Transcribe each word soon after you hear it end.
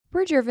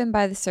We're driven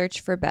by the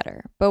search for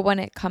better, but when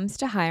it comes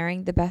to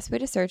hiring, the best way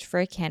to search for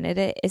a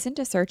candidate isn't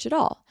to search at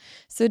all.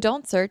 So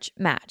don't search,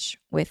 match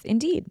with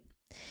Indeed.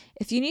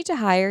 If you need to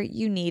hire,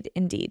 you need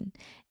Indeed.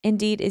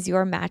 Indeed is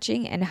your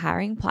matching and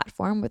hiring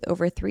platform with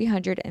over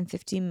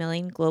 350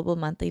 million global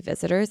monthly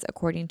visitors,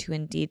 according to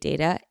Indeed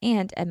data,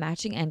 and a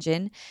matching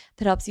engine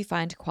that helps you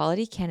find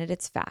quality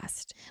candidates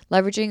fast.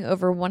 Leveraging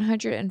over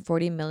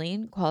 140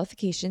 million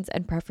qualifications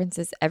and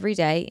preferences every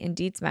day,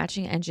 Indeed's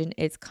matching engine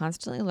is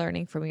constantly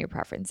learning from your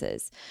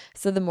preferences.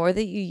 So the more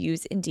that you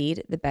use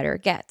Indeed, the better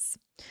it gets.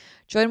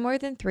 Join more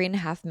than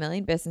 3.5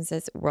 million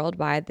businesses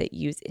worldwide that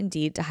use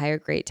Indeed to hire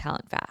great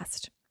talent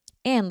fast.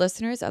 And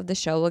listeners of the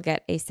show will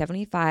get a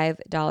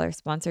 $75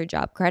 sponsored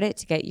job credit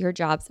to get your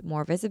jobs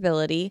more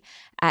visibility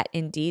at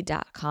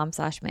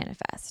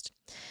Indeed.com/manifest.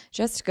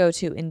 Just go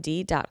to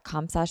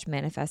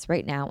Indeed.com/manifest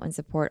right now and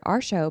support our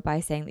show by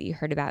saying that you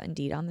heard about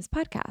Indeed on this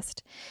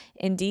podcast.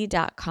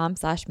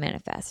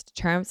 Indeed.com/manifest.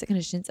 Terms and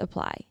conditions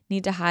apply.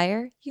 Need to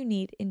hire? You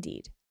need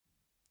Indeed.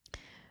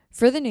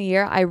 For the new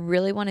year, I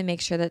really want to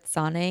make sure that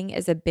sauning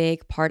is a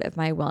big part of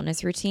my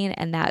wellness routine,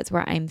 and that is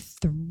where I'm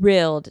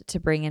thrilled to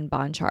bring in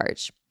Bon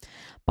Charge.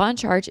 Bon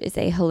Charge is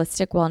a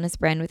holistic wellness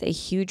brand with a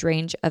huge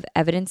range of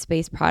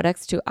evidence-based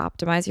products to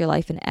optimize your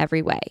life in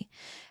every way.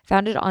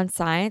 Founded on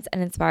science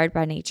and inspired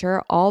by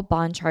nature, all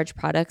Bon Charge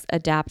products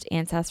adapt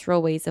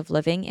ancestral ways of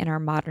living in our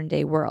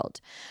modern-day world.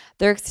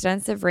 Their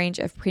extensive range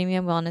of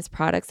premium wellness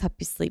products help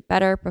you sleep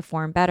better,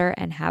 perform better,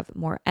 and have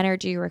more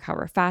energy,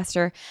 recover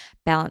faster,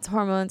 balance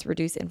hormones,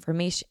 reduce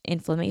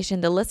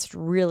inflammation. The list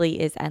really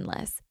is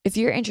endless. If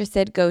you're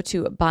interested, go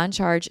to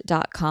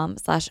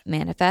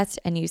boncharge.com/manifest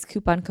and use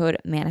coupon code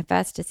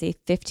MANIFEST to save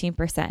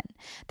 15%.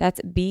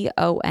 That's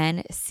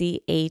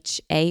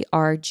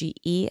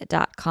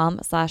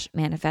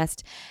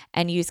BONCHARGE.com/manifest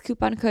and use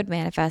coupon code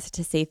MANIFEST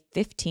to save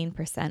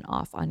 15%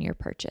 off on your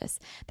purchase.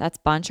 That's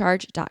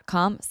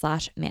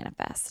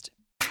boncharge.com/manifest.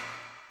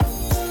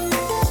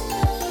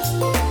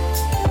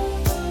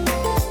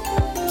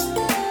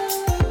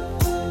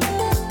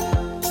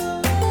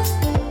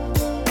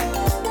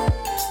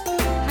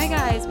 Hi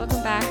guys,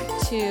 welcome back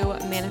to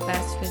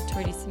Manifest with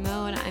Tori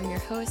DeSimone. I'm your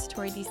host,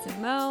 Tori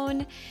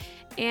DeSimone,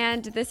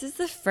 and this is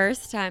the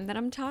first time that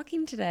I'm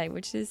talking today,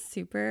 which is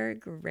super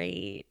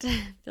great.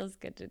 Feels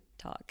good to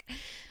talk.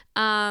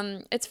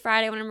 It's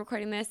Friday when I'm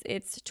recording this.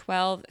 It's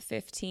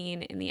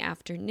 12:15 in the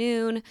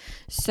afternoon,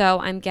 so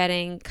I'm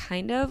getting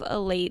kind of a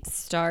late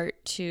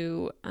start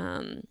to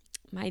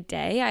my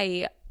day.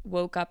 I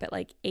woke up at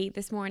like 8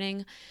 this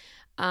morning,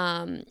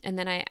 and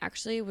then I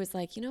actually was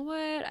like, you know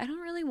what? I don't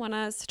really want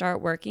to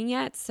start working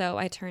yet, so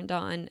I turned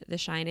on The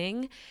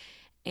Shining,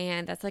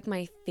 and that's like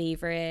my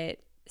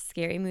favorite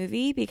scary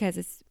movie because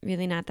it's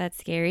really not that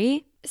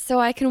scary. So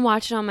I can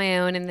watch it on my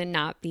own and then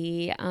not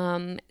be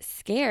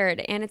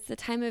scared. And it's the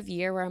time of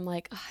year where I'm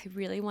like, oh, I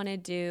really want to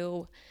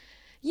do,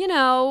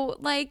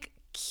 like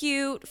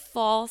cute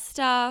fall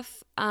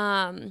stuff.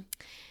 And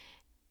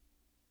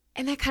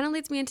that kind of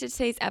leads me into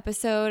today's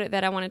episode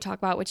that I want to talk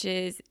about, which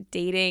is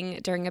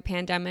dating during a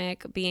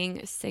pandemic,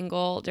 being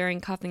single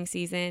during cuffing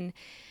season.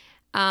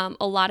 A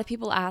lot of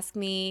people ask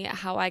me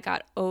how I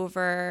got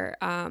over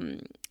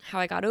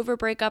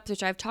breakups,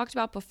 which I've talked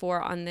about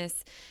before on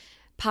this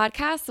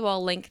podcast. So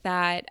I'll link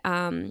that,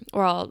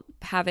 or I'll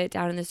have it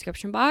down in the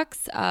description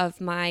box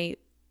of my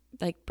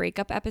like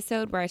breakup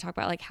episode where I talk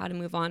about like how to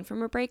move on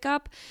from a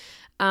breakup.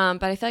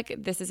 But I feel like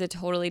this is a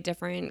totally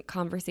different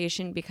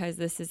conversation because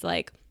this is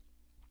like,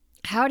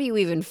 how do you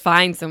even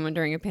find someone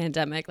during a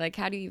pandemic? Like,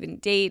 how do you even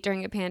date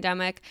during a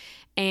pandemic?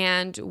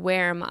 And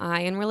where am I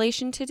in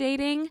relation to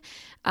dating?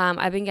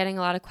 I've been getting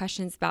a lot of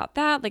questions about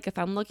that, like if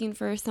I'm looking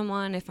for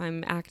someone, if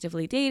I'm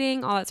actively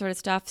dating, all that sort of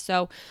stuff.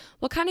 So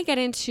we'll kind of get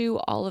into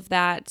all of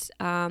that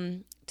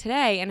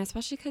today. And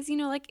especially because,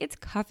 like it's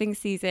cuffing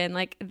season.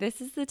 Like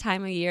this is the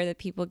time of year that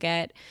people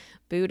get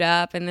booed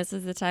up. And this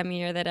is the time of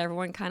year that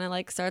everyone kind of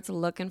like starts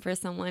looking for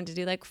someone to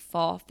do like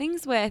fall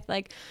things with,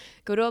 like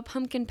go to a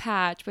pumpkin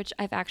patch, which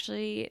I've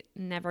actually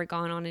never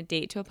gone on a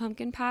date to a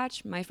pumpkin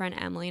patch. My friend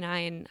Emily and I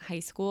in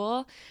high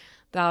school,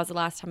 that was the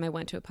last time I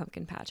went to a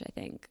pumpkin patch, I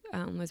think,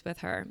 was with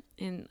her.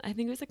 And I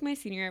think it was like my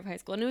senior year of high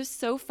school. And it was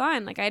so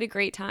fun. Like I had a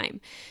great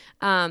time.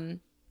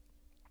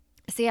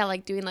 So yeah,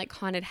 like doing like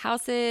haunted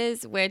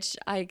houses, which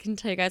I can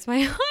tell you guys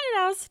my haunted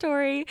house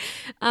story.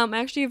 I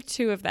actually have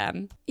 2 of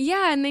them.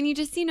 Yeah, and then you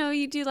just,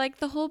 you do like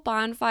the whole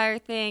bonfire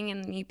thing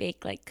and you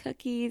bake like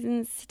cookies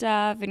and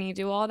stuff and you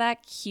do all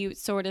that cute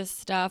sort of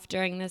stuff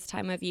during this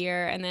time of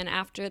year. And then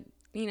after,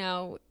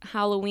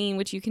 Halloween,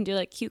 which you can do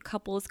like cute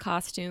couples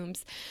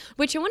costumes,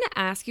 which I want to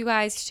ask you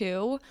guys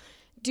too.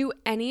 Do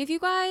any of you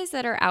guys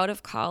that are out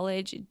of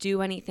college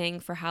do anything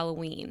for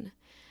Halloween?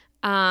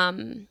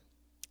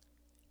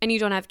 And you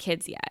don't have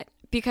kids yet,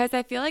 because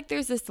I feel like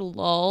there's this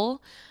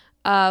lull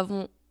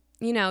of,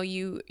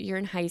 you're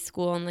in high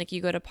school and like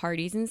you go to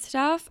parties and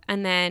stuff,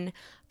 and then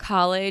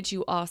college,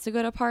 you also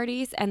go to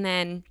parties. And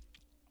then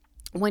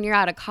when you're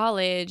out of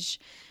college,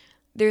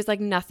 there's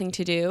like nothing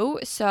to do.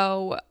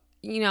 So,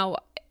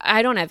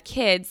 I don't have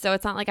kids, so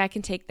it's not like I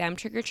can take them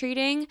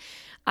trick-or-treating.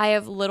 I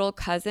have little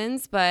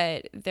cousins,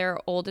 but they're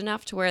old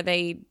enough to where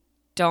they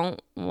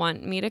don't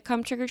want me to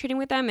come trick-or-treating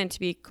with them. And to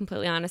be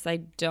completely honest, I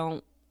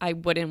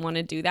wouldn't want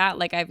to do that.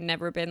 Like, I've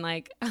never been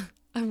like,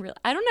 I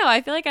don't know.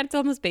 I feel like it's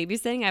almost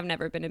babysitting. I've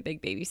never been a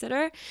big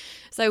babysitter,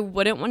 so I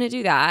wouldn't want to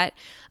do that.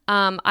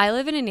 I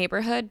live in a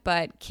neighborhood,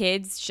 but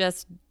kids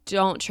just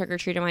don't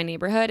trick-or-treat in my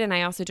neighborhood, and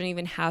I also don't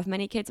even have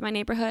many kids in my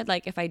neighborhood.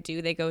 Like, if I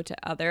do, they go to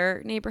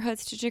other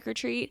neighborhoods to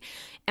trick-or-treat.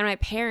 And my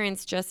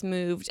parents just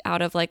moved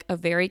out of like a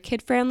very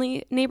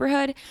kid-friendly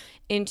neighborhood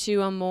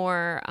into a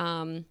more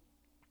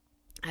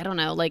I don't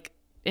know, like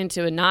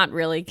into a not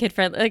really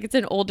kid-friendly, like it's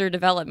an older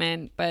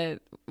development,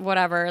 but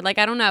whatever. Like,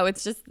 I don't know.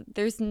 It's just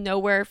there's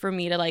nowhere for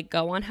me to like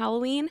go on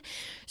Halloween.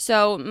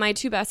 So my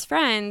two best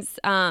friends,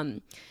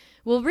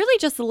 well, really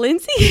just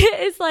Lindsay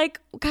is like,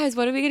 guys,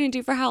 what are we going to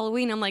do for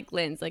Halloween? I'm like,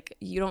 Linz, like,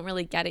 you don't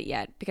really get it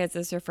yet because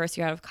this is her first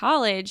year out of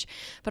college.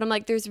 But I'm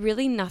like, there's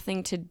really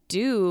nothing to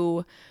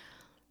do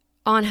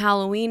on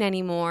Halloween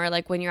anymore,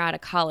 like when you're out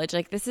of college.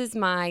 Like, this is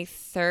my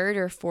third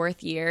or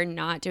fourth year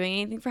not doing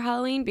anything for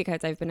Halloween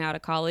because I've been out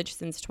of college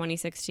since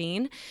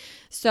 2016.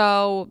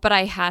 So, but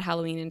I had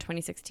Halloween in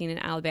 2016 in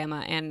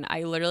Alabama, and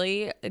I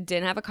literally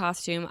didn't have a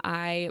costume.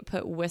 I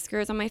put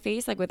whiskers on my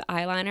face, like with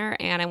eyeliner,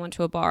 and I went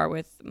to a bar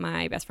with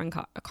my best friend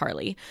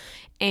Carly.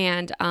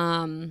 And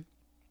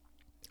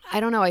I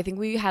don't know. I think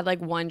we had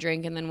like one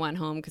drink and then went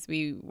home because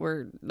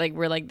we're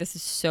like, this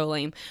is so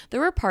lame.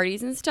 There were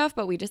parties and stuff,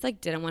 but we just like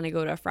didn't want to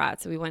go to a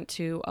frat. So we went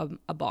to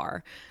a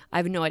bar. I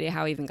have no idea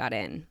how I even got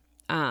in.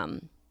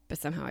 But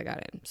somehow I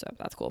got in. So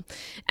that's cool.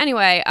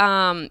 Anyway,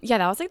 yeah,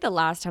 that was like the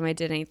last time I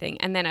did anything.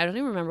 And then I don't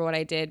even remember what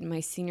I did my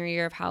senior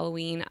year of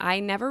Halloween. I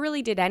never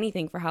really did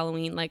anything for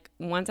Halloween. Like,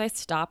 once I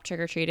stopped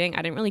trick-or-treating,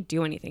 I didn't really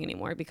do anything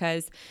anymore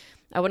because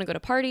I wouldn't go to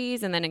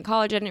parties. And then in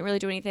college, I didn't really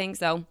do anything.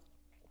 So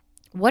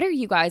what are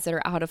you guys that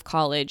are out of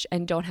college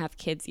and don't have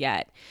kids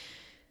yet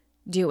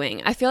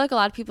doing? I feel like a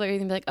lot of people are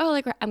either like, oh,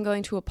 like I'm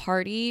going to a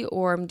party,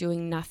 or I'm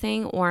doing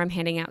nothing, or I'm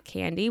handing out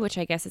candy, which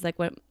I guess is like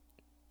what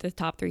the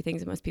top three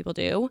things that most people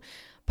do.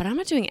 But I'm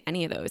not doing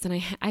any of those.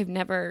 And I've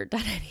never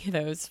done any of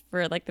those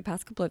for like the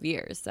past couple of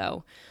years.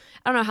 So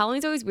I don't know.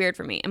 Halloween's always weird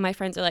for me. And my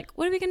friends are like,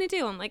 what are we going to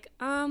do? I'm like,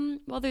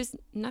 well, there's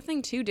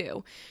nothing to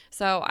do.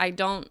 So I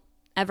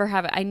never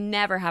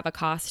have a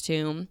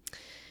costume.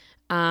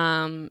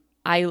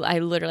 I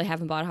literally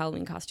haven't bought a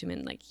Halloween costume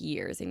in like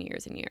years and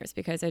years and years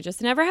because I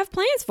just never have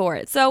plans for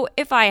it. So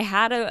if I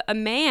had a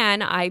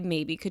man, I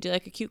maybe could do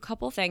like a cute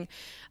couple thing.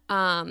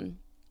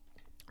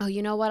 Oh,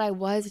 you know what? I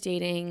was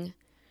dating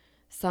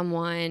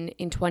someone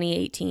in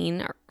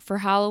 2018 for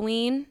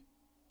Halloween.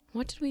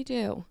 What did we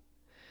do?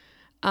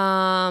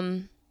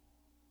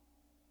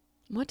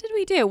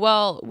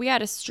 Well, we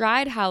had a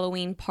Stride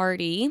Halloween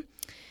party.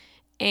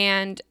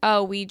 And,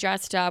 we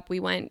dressed up. We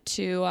went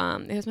to,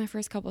 it was my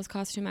first couple's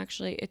costume,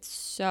 actually. It's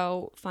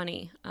so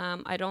funny.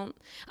 I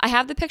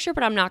have the picture,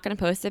 but I'm not going to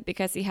post it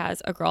because he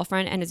has a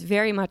girlfriend and is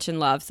very much in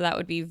love. So that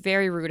would be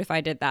very rude if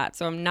I did that.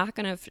 So I'm not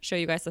going to show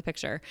you guys the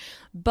picture,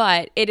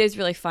 but it is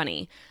really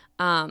funny.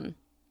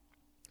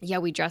 Yeah,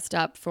 we dressed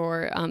up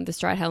for the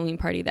Stride Halloween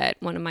party that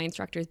one of my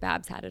instructors,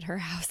 Babs, had at her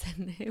house,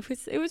 and it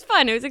was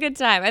fun. It was a good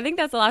time. I think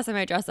that's the last time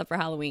I dressed up for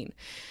Halloween,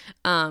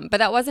 but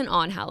that wasn't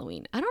on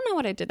Halloween. I don't know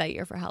what I did that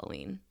year for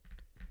Halloween.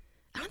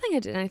 I don't think I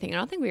did anything. I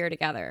don't think we were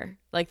together,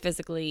 like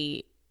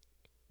physically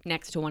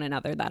next to one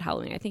another that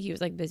Halloween. I think he was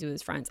like busy with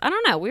his friends. I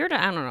don't know. I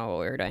don't know what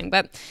we were doing,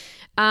 but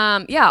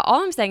yeah,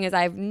 all I'm saying is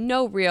I have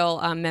no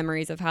real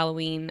memories of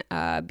Halloween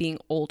being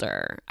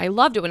older. I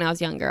loved it when I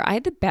was younger. I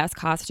had the best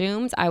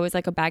costumes. I was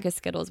like a bag of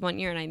Skittles one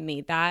year, and I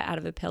made that out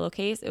of a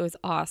pillowcase. It was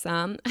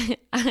awesome.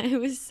 It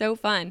was so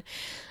fun.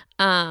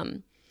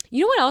 You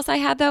know what else I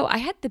had, though? I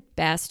had the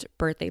best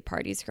birthday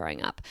parties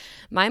growing up.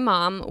 My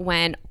mom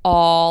went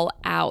all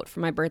out for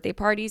my birthday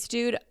parties,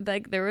 dude.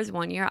 Like, there was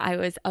one year I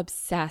was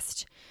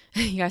obsessed.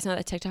 You guys know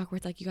that TikTok where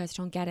it's like, you guys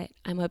don't get it.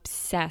 I'm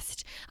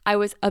obsessed. I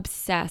was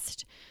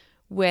obsessed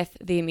with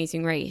The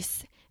Amazing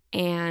Race.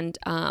 And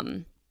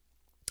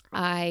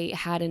I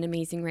had an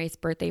Amazing Race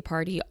birthday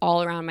party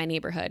all around my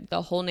neighborhood.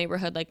 The whole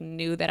neighborhood like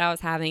knew that I was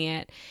having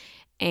it.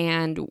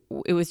 And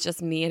it was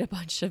just me and a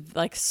bunch of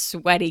like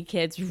sweaty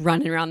kids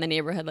running around the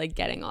neighborhood, like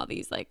getting all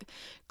these like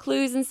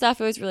clues and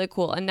stuff. It was really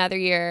cool. Another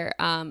year,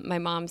 my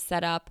mom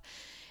set up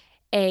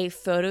a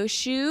photo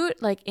shoot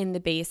like in the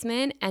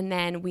basement, and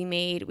then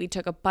we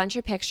took a bunch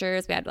of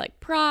pictures. We had like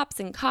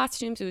props and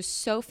costumes. It was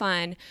so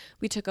fun.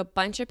 We took a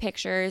bunch of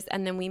pictures,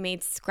 and then we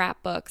made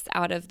scrapbooks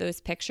out of those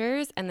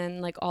pictures, and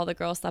then like all the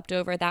girls slept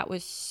over. That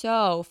was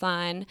so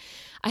fun.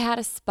 I had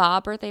a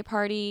spa birthday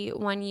party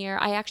one year.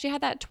 I actually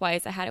had that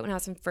twice. I had it when I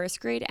was in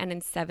first grade and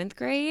in seventh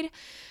grade,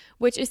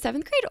 which is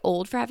seventh grade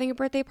old for having a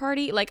birthday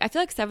party. Like, I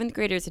feel like seventh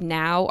graders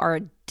now are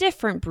a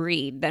different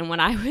breed than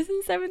when I was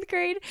in seventh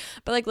grade.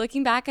 But like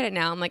looking back at it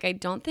now, I'm like, I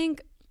don't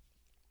think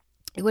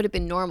it would have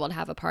been normal to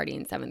have a party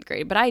in 7th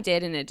grade, but I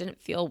did, and it didn't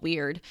feel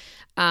weird.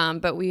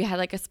 But we had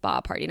like a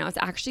spa party, and I was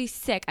actually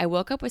sick. I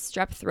woke up with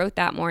strep throat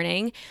that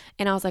morning,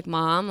 and I was like,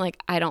 Mom, like,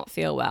 I don't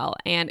feel well.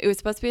 And it was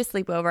supposed to be a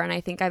sleepover, and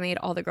I think I made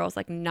all the girls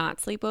like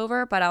not sleep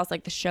over, but I was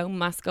like, the show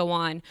must go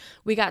on.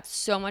 We got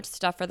so much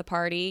stuff for the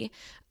party.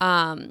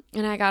 And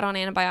I got on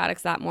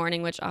antibiotics that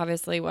morning, which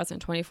obviously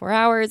wasn't 24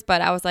 hours,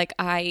 but I was like,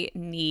 I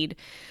need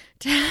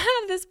to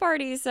have this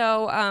party.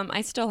 So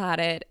I still had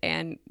it,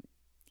 and,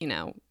 you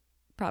know,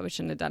 probably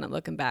shouldn't have done it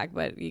looking back,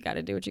 but you got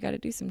to do what you got to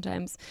do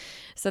sometimes.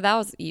 So that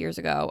was years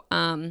ago.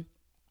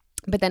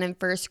 But then in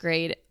 1st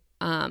grade,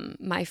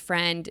 my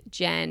friend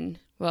Jen,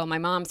 well, my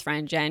mom's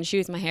friend Jen, she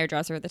was my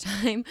hairdresser at the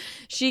time.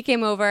 She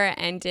came over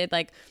and did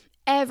like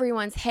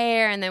everyone's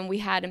hair, and then we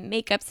had a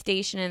makeup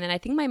station, and then I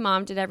think my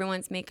mom did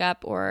everyone's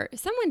makeup, or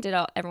someone did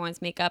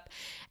everyone's makeup,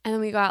 and then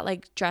we got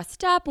like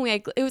dressed up, and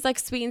it was like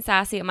sweet and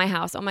sassy at my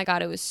house. Oh my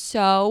God, it was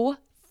so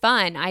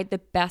fun. I had the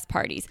best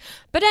parties.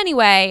 But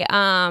anyway,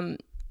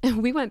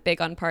 we went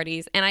big on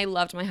parties, and I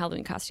loved my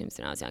Halloween costumes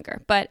when I was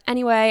younger. But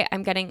anyway,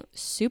 I'm getting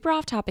super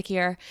off topic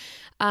here.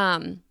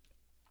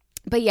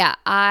 But yeah,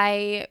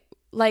 I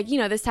like, you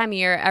know, this time of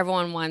year,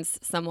 everyone wants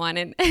someone.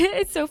 And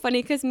it's so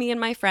funny because me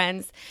and my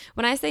friends,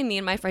 when I say me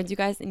and my friends, you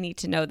guys need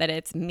to know that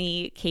it's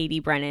me,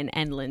 Katie, Brennan,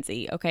 and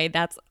Lindsay. Okay,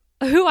 that's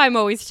who I'm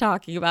always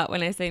talking about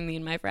when I say me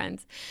and my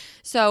friends.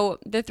 So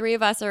the 3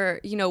 of us are,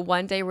 you know,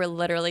 one day we're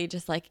literally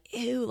just like,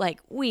 ew, like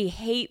we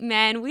hate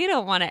men. We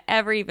don't want to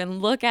ever even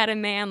look at a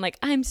man. Like,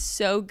 I'm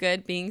so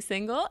good being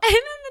single. And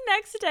then the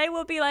next day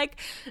we'll be like,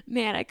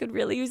 man, I could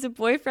really use a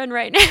boyfriend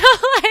right now.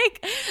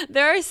 Like,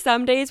 there are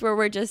some days where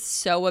we're just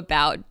so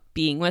about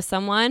being with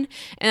someone,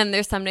 and then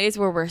there's some days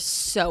where we're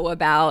so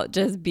about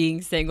just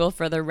being single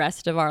for the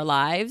rest of our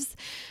lives.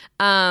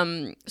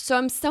 So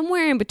I'm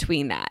somewhere in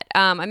between that.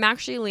 I'm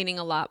actually leaning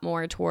a lot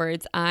more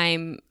towards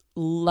I'm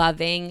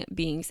loving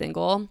being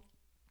single,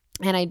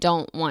 and I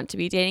don't want to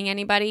be dating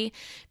anybody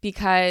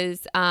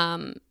because,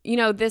 you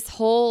know, this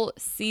whole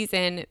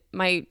season,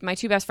 my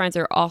 2 best friends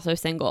are also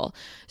single.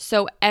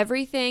 So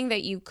everything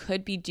that you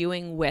could be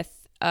doing with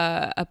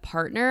a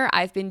partner,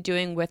 I've been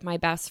doing with my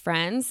best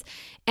friends,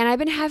 and I've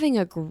been having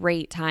a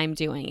great time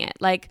doing it.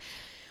 Like,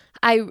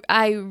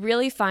 I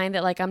really find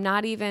that like I'm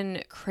not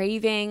even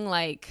craving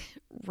like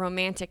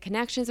romantic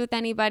connections with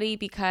anybody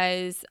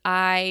because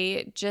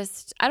I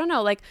don't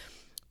know, like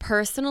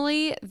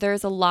personally,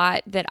 there's a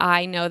lot that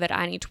I know that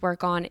I need to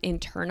work on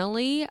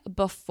internally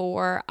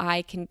before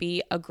I can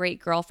be a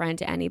great girlfriend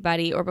to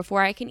anybody, or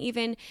before I can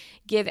even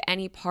give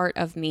any part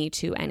of me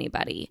to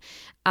anybody.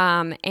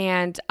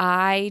 And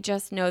I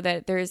just know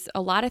that there's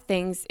a lot of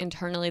things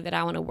internally that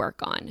I want to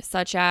work on,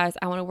 such as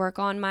I want to work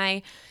on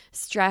my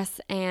stress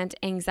and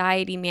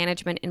anxiety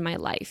management in my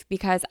life,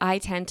 because I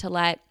tend to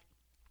let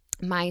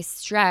my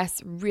stress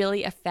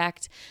really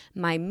affect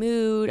my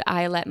mood.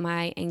 I let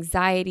my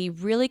anxiety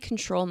really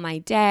control my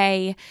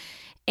day.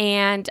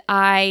 And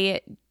I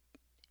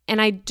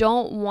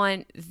don't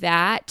want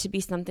that to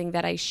be something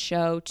that I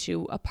show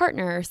to a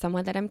partner or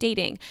someone that I'm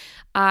dating.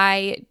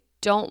 I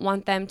don't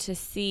want them to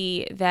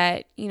see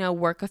that, you know,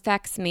 work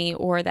affects me,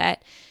 or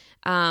that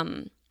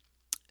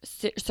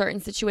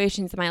certain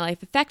situations in my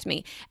life affect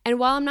me. And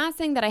while I'm not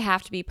saying that I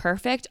have to be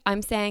perfect,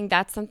 I'm saying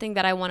that's something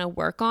that I want to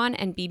work on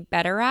and be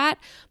better at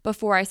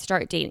before I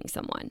start dating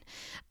someone.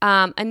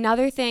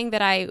 Another thing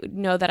that I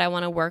know that I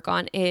want to work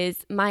on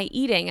is my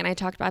eating. And I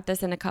talked about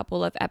this in a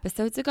couple of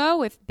episodes ago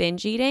with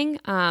binge eating.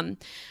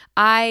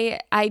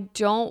 I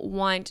don't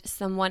want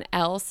someone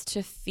else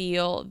to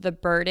feel the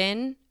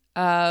burden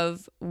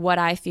of what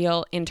I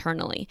feel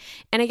internally.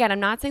 And again,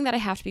 I'm not saying that I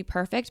have to be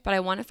perfect, but I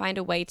want to find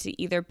a way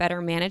to either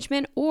better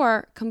management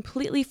or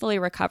completely fully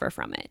recover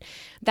from it.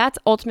 That's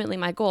ultimately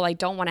my goal. I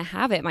don't want to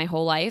have it my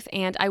whole life.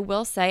 And I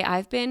will say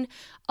I've been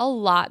a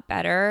lot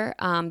better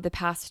the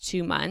past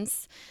 2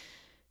 months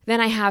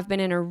than I have been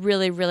in a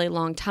really, really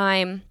long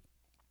time.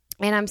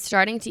 And I'm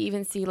starting to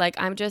even see like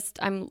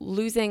I'm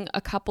losing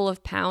a couple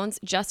of pounds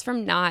just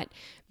from not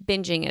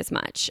binging as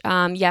much.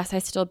 Yes, I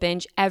still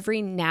binge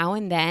every now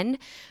and then,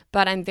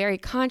 but I'm very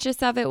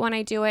conscious of it when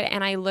I do it.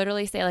 And I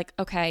literally say like,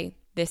 okay,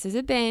 this is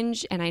a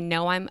binge and I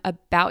know I'm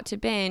about to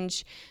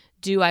binge.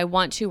 Do I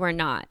want to or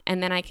not?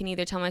 And then I can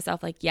either tell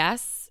myself like,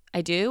 yes,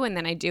 I do. And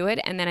then I do it.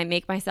 And then I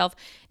make myself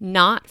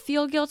not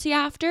feel guilty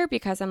after,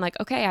 because I'm like,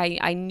 okay,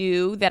 I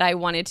knew that I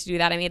wanted to do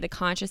that. I made the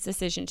conscious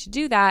decision to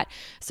do that.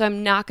 So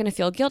I'm not going to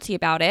feel guilty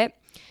about it.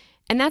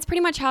 And that's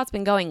pretty much how it's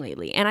been going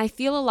lately. And I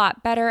feel a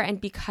lot better. And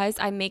because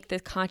I make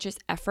the conscious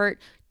effort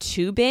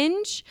to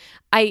binge,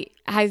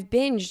 I've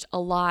binged a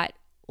lot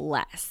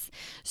less.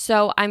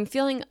 So I'm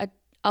feeling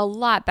a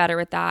lot better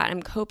with that.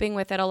 I'm coping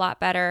with it a lot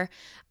better.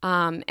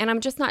 And I'm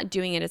just not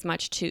doing it as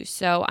much too.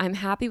 So I'm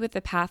happy with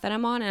the path that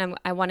I'm on, and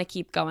I want to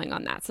keep going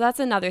on that. So that's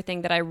another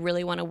thing that I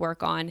really want to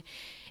work on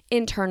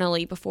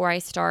internally before I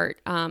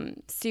start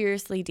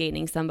seriously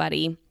dating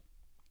somebody.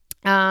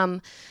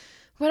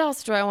 What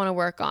else do I want to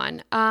work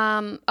on?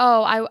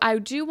 I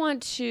do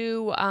want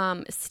to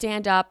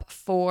stand up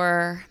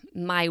for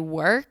my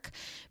work,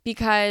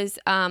 because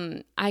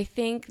I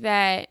think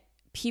that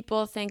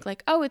people think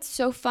like, oh, it's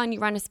so fun. You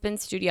run a spin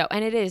studio,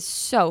 and it is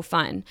so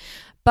fun.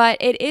 But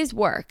it is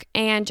work.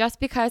 And just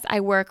because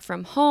I work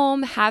from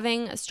home,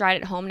 having a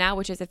Stride at Home now,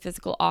 which is a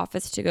physical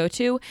office to go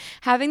to,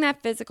 having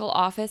that physical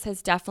office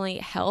has definitely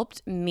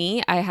helped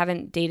me. I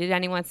haven't dated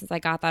anyone since I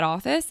got that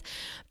office,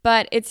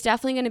 but it's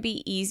definitely going to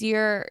be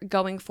easier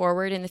going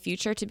forward in the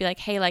future to be like,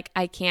 hey, like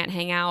I can't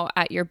hang out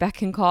at your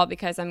beck and call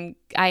because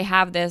I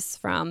have this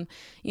from,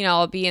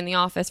 I'll be in the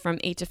office from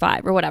 8 to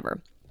 5 or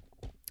whatever.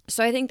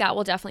 So I think that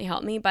will definitely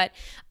help me. But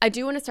I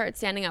do want to start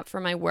standing up for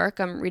my work.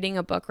 I'm reading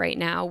a book right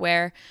now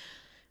where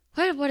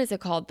what is it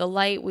called? The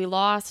Light We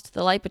Lost,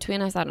 The Light Between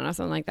Us. I don't know,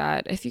 something like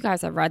that. If you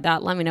guys have read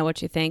that, let me know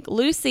what you think.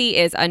 Lucy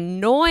is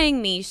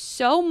annoying me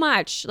so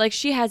much. Like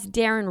she has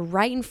Darren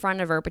right in front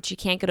of her, but she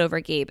can't get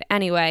over Gabe.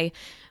 Anyway,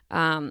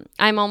 I'm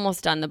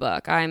almost done the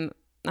book. I'm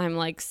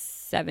like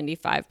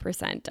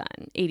 75% done,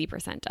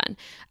 80% done.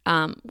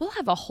 We'll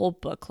have a whole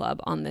book club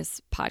on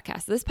this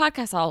podcast. This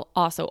podcast is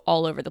also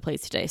all over the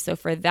place today. So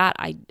for that,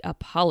 I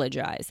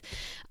apologize.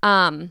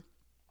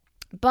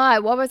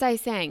 But what was I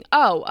saying?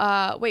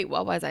 Wait,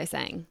 what was I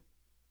saying?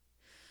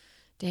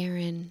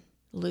 Darren,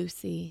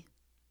 Lucy.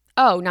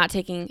 Oh, not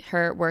taking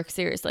her work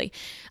seriously.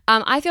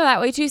 I feel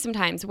that way too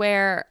sometimes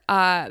where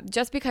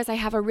just because I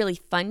have a really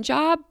fun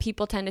job,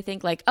 people tend to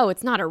think like, oh,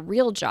 it's not a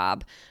real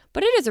job.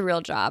 But it is a real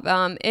job.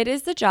 It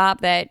is the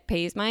job that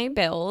pays my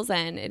bills,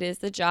 and it is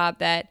the job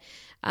that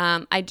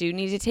I do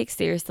need to take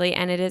seriously,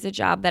 and it is a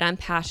job that I'm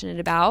passionate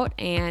about,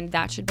 and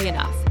that should be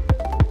enough.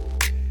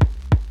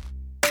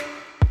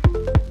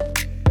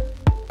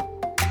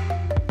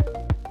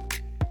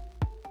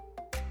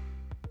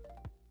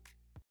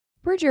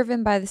 We're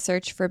driven by the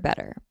search for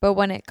better, but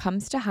when it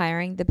comes to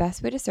hiring, the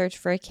best way to search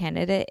for a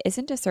candidate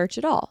isn't to search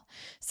at all.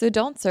 So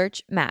don't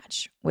search,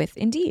 match with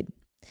Indeed.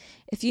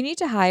 If you need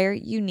to hire,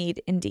 you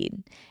need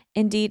Indeed.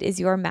 Indeed is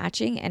your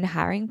matching and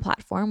hiring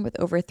platform with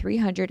over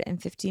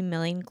 350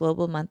 million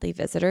global monthly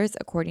visitors,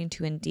 according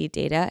to Indeed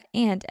data,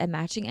 and a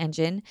matching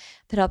engine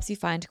that helps you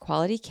find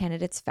quality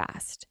candidates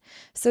fast.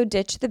 So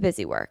ditch the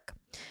busy work.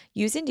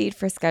 Use Indeed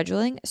for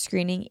scheduling,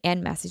 screening,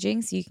 and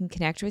messaging so you can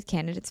connect with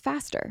candidates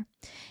faster.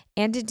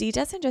 And Indeed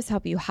doesn't just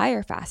help you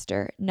hire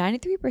faster.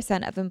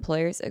 93% of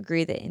employers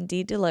agree that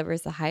Indeed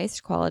delivers the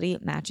highest quality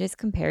matches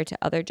compared to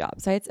other job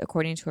sites,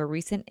 according to a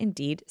recent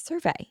Indeed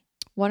survey.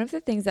 One of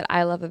the things that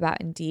I love about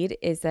Indeed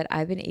is that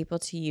I've been able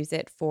to use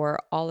it for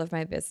all of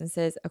my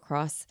businesses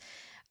across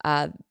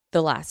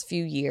the last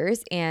few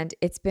years, and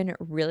it's been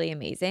really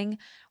amazing.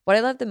 What I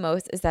love the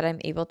most is that I'm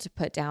able to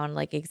put down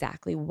like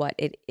exactly what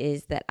it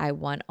is that I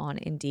want on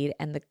Indeed,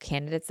 and the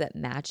candidates that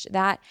match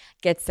that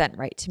get sent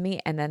right to me.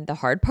 And then the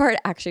hard part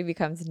actually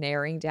becomes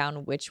narrowing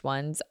down which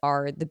ones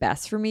are the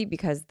best for me,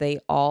 because they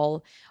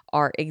all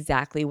are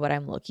exactly what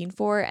I'm looking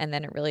for. And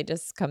then it really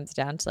just comes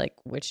down to like,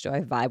 which do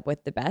I vibe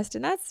with the best?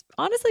 And that's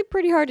honestly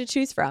pretty hard to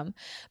choose from.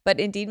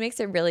 But Indeed makes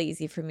it really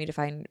easy for me to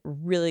find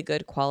really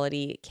good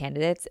quality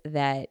candidates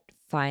that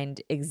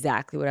find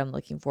exactly what I'm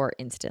looking for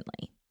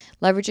instantly.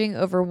 Leveraging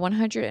over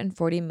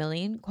 140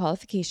 million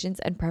qualifications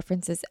and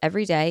preferences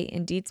every day,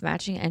 Indeed's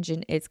matching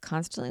engine is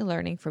constantly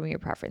learning from your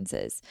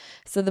preferences.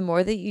 So the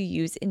more that you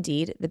use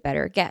Indeed, the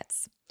better it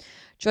gets.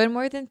 Join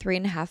more than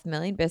 3.5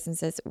 million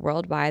businesses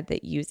worldwide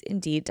that use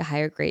Indeed to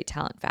hire great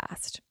talent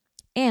fast.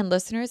 And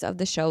listeners of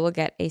the show will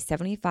get a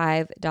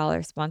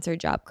 $75 sponsored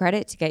job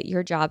credit to get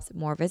your jobs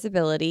more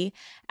visibility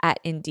at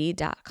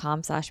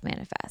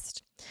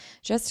Indeed.com/manifest.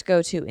 Just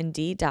go to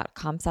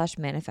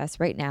Indeed.com/manifest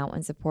right now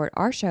and support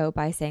our show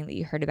by saying that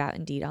you heard about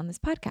Indeed on this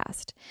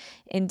podcast.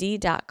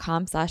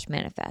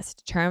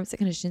 Indeed.com/manifest. Terms and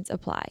conditions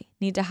apply.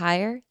 Need to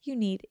hire? You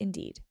need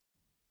Indeed.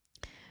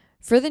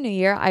 For the new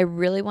year, I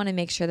really want to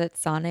make sure that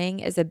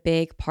sauning is a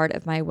big part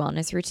of my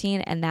wellness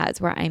routine, and that is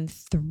where I'm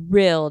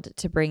thrilled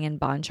to bring in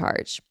Bon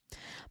Charge.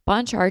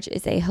 Bon Charge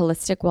is a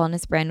holistic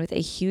wellness brand with a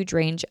huge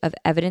range of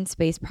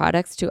evidence-based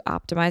products to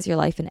optimize your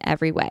life in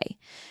every way.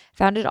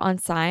 Founded on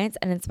science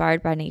and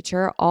inspired by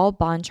nature, all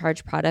Bon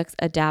Charge products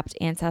adapt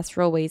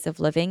ancestral ways of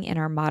living in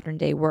our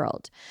modern-day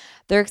world.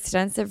 Their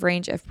extensive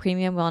range of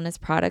premium wellness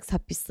products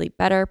help you sleep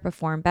better,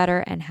 perform better,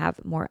 and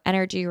have more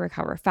energy,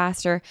 recover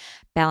faster,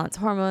 balance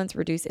hormones,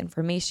 reduce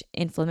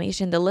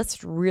inflammation. The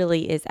list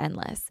really is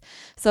endless.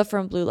 So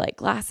from blue light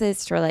glasses,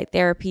 starlight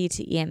therapy,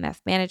 to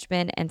EMF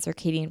management and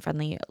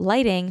circadian-friendly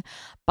lighting,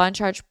 Bon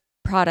Charge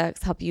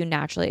products help you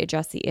naturally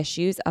address the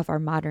issues of our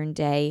modern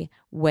day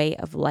way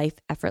of life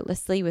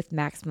effortlessly with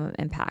maximum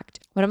impact.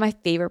 One of my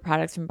favorite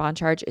products from Bon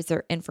Charge is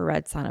their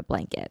infrared sauna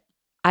blanket.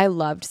 I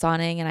loved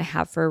sauning and I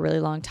have for a really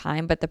long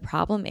time, but the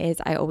problem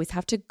is I always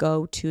have to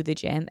go to the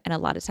gym, and a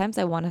lot of times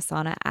I want a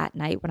sauna at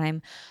night when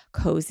I'm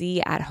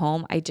cozy at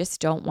home. I just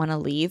don't want to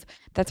leave.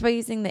 That's why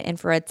using the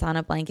infrared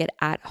sauna blanket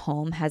at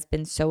home has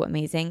been so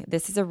amazing.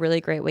 This is a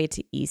really great way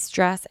to ease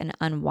stress and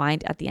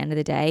unwind at the end of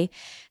the day.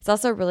 It's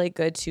also really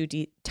good to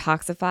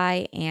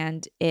detoxify,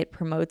 and it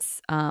promotes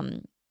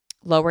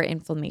lower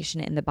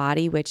inflammation in the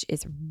body, which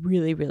is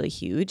really, really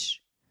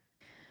huge.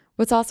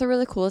 What's also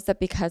really cool is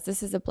that because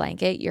this is a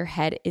blanket, your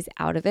head is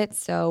out of it.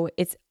 So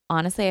it's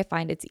honestly, I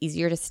find it's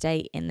easier to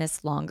stay in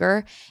this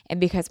longer. And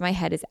because my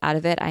head is out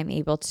of it, I'm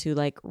able to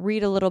like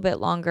read a little bit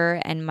longer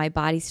and my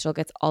body still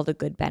gets all the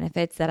good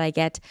benefits that I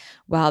get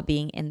while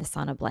being in the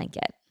sauna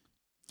blanket.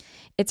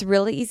 It's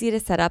really easy to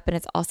set up and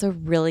it's also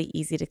really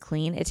easy to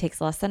clean. It takes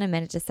less than a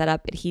minute to set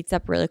up. It heats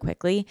up really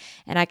quickly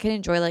and I can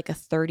enjoy like a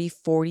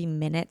 30-40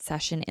 minute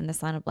session in the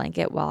sauna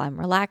blanket while I'm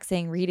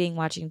relaxing, reading,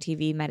 watching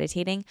TV,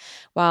 meditating.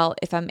 While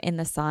if I'm in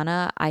the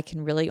sauna, I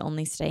can really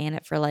only stay in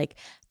it for like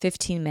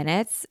 15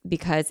 minutes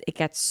because it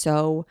gets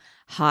so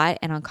hot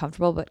and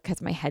uncomfortable, but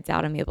because my head's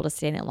out, I'm able to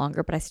stay in it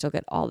longer, but I still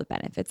get all the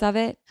benefits of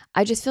it.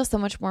 I just feel so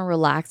much more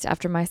relaxed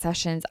after my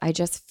sessions. I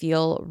just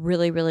feel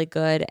really, really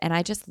good. And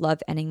I just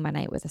love ending my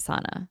night with a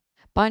sauna.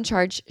 Bon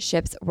Charge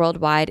ships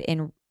worldwide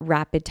in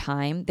rapid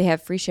time. They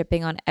have free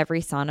shipping on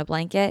every sauna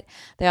blanket.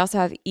 They also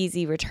have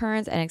easy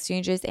returns and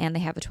exchanges, and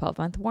they have a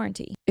 12-month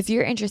warranty. If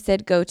you're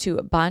interested, go to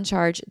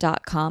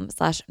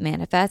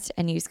boncharge.com/manifest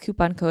and use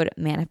coupon code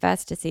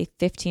manifest to save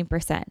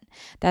 15%.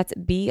 That's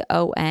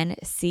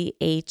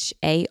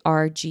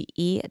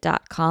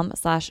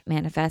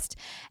BONCHARGE.com/manifest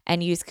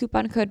and use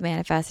coupon code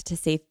manifest to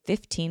save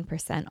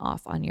 15%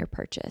 off on your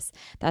purchase.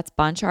 That's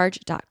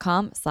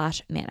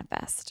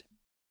boncharge.com/manifest.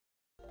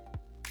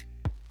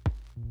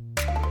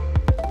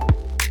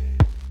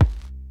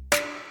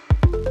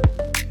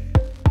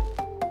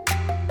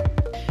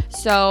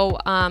 So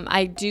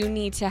I do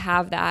need to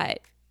have that,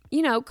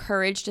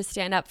 courage to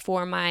stand up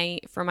for my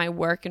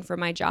work and for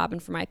my job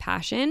and for my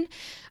passion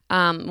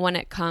when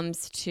it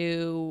comes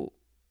to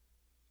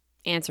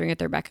answering at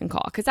their beck and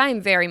call. Because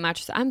I'm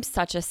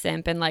such a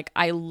simp and like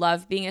I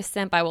love being a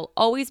simp. I will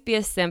always be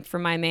a simp for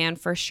my man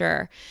for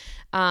sure.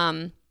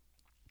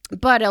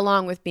 But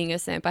along with being a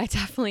simp, I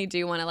definitely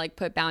do want to like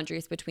put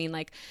boundaries between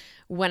like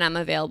when I'm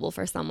available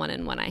for someone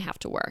and when I have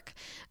to work.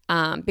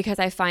 Because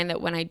I find that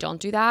when I don't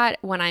do that,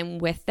 when I'm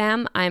with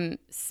them, I'm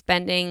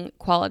spending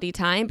quality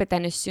time. But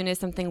then as soon as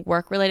something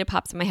work related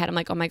pops in my head, I'm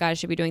like, oh my God, I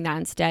should be doing that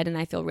instead. And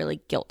I feel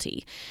really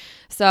guilty.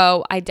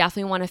 So I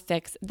definitely want to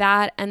fix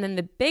that. And then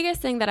the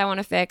biggest thing that I want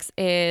to fix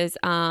is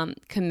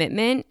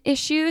commitment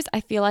issues. I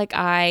feel like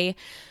I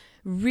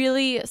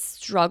really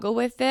struggle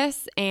with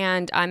this,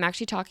 and I'm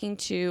actually talking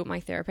to my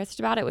therapist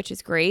about it, which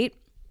is great.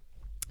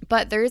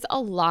 But there's a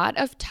lot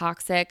of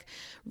toxic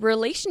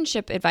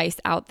relationship advice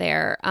out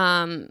there.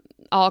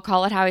 I'll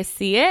call it how I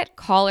see it.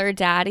 Call Her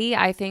Daddy,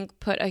 I think,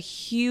 put a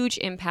huge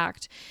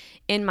impact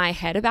in my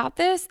head about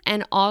this.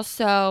 And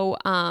also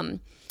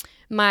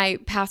my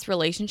past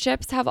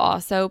relationships have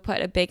also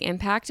put a big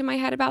impact in my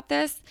head about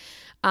this.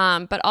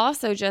 But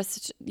also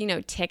just,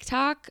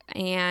 TikTok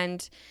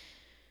and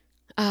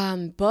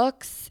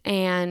books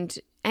and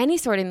any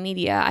sort of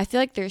media. I feel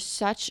like there's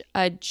such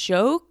a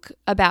joke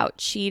about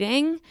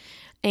cheating,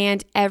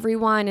 and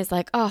everyone is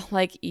like, oh,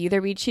 like either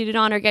be cheated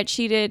on or get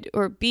cheated,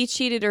 or be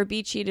cheated or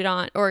be cheated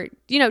on, or,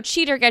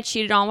 cheat or get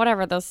cheated on,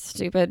 whatever those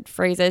stupid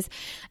phrases.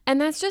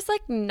 And that's just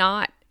like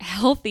not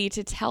healthy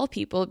to tell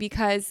people,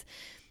 because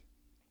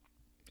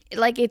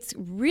like it's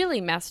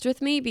really messed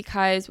with me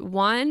because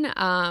one,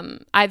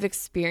 I've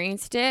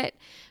experienced it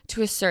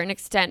to a certain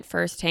extent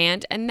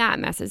firsthand, and that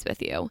messes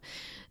with you.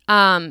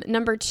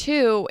 Number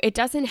two, it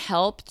doesn't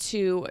help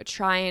to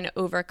try and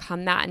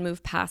overcome that and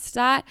move past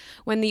that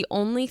when the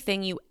only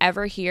thing you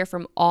ever hear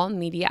from all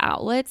media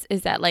outlets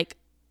is that like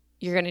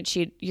you're going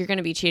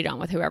to be cheated on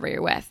with whoever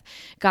you're with.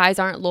 Guys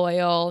aren't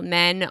loyal,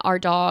 men are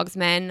dogs,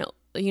 men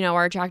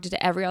are attracted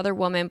to every other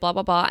woman, blah,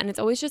 blah, blah. And it's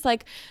always just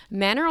like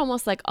men are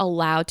almost like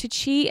allowed to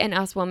cheat and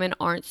us women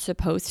aren't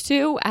supposed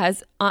to,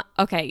 as,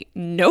 okay,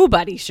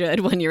 nobody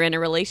should when you're in a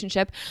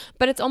relationship.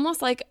 But it's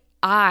almost like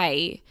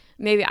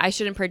maybe I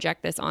shouldn't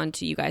project this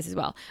onto you guys as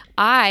well.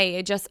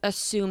 I just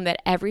assume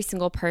that every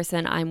single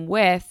person I'm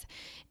with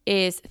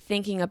is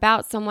thinking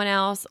about someone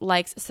else,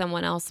 likes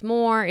someone else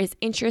more, is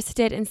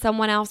interested in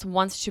someone else,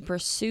 wants to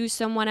pursue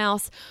someone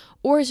else,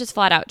 or is just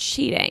flat out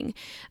cheating.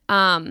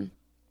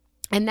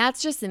 And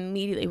that's just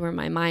immediately where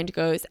my mind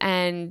goes.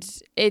 And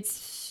it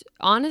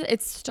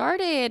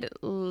started,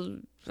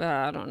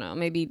 I don't know,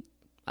 maybe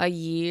a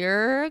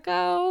year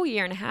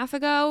and a half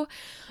ago,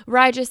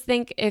 where I just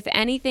think if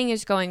anything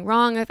is going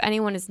wrong, if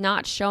anyone is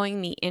not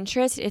showing me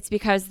interest, it's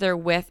because they're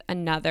with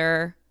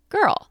another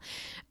girl.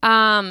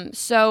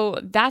 So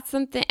that's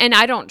something, and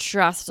I don't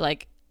trust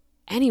like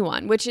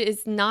anyone, which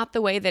is not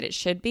the way that it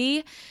should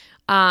be.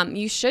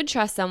 You should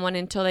trust someone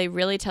until they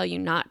really tell you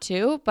not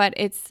to, but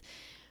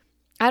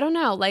I don't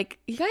know, like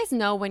you guys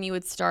know when you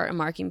would start a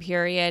marking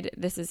period,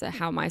 this is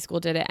how my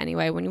school did it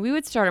anyway. When we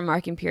would start a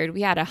marking period,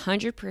 we had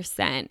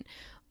 100%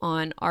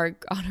 on our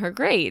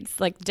grades.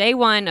 Like day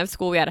one of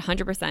school, we had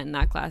 100% in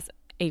that class,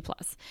 A+.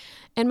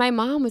 And my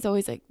mom was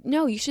always like,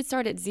 no, you should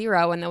start at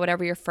 0. And then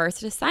whatever your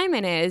first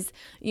assignment is,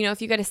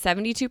 if you get a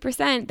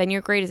 72%, then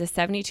your grade is a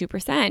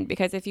 72%.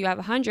 Because if you have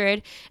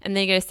 100 and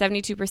then you get a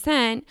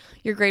 72%,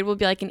 your grade will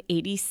be like an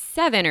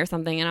 87 or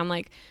something. And I'm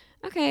like,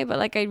 okay, but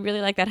like I really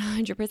like that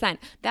 100%.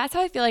 That's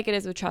how I feel like it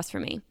is with trust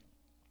for me.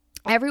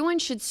 Everyone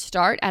should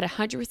start at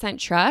 100%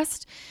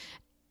 trust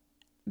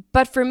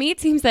But for me, it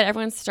seems that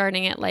everyone's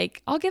starting at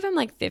like, I'll give him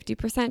like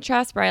 50%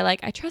 trust where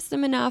I trust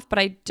him enough, but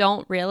I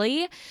don't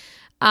really.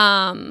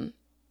 And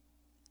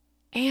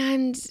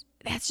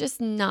that's just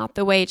not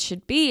the way it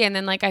should be. And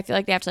then like, I feel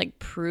like they have to like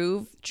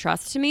prove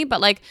trust to me, but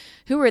like,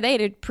 who are they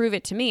to prove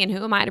it to me? And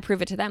who am I to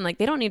prove it to them? Like,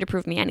 they don't need to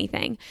prove me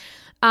anything.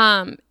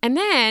 And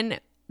then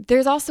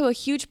there's also a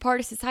huge part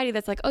of society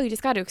that's like, oh, you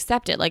just got to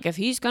accept it. Like, if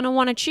he's going to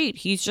want to cheat,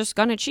 he's just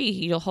going to cheat.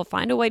 He'll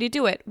find a way to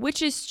do it,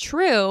 which is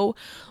true,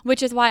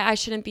 which is why I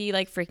shouldn't be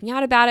like freaking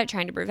out about it,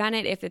 trying to prevent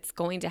it if it's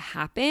going to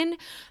happen.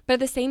 But at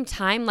the same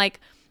time, like,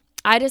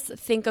 I just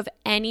think of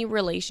any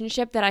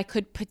relationship that I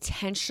could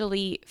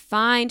potentially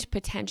find,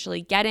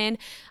 potentially get in.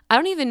 I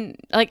don't even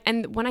like,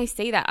 and when I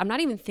say that, I'm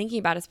not even thinking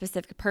about a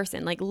specific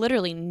person. Like,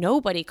 literally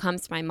nobody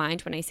comes to my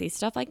mind when I say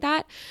stuff like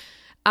that.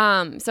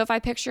 So if I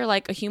picture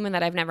like a human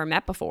that I've never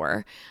met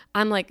before,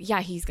 I'm like,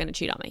 yeah, he's going to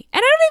cheat on me.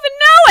 And I don't even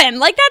know him.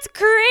 Like, that's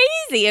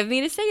crazy of me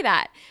to say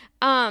that.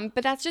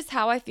 But that's just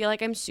how I feel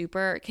like I'm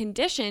super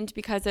conditioned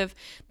because of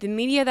the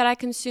media that I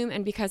consume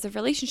and because of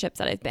relationships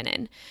that I've been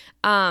in.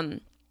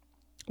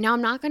 Now,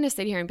 I'm not going to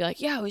sit here and be like,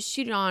 yeah, I was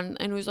cheated on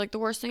and it was like the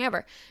worst thing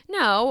ever.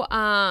 No.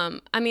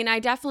 I mean,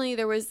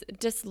 there was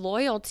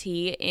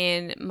disloyalty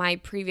in my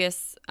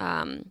previous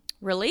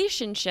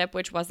relationship,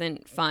 which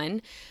wasn't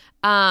fun.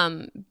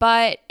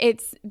 But I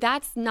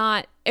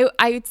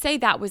would say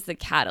that was the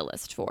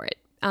catalyst for it.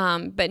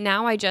 But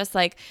now I just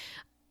like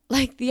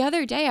the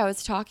other day I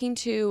was talking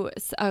to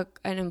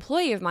an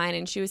employee of mine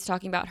and she was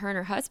talking about her and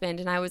her husband.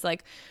 And I was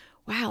like,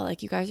 wow,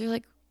 like you guys are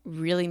like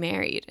really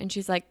married. And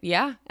she's like,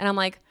 yeah. And I'm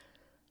like,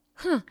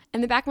 huh. In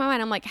the back of my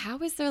mind, I'm like, how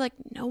is there like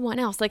no one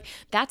else? Like,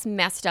 that's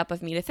messed up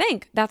of me to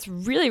think. That's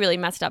really, really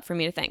messed up for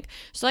me to think.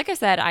 So like I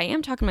said, I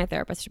am talking to my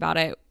therapist about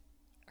it.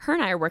 Her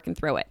and I are working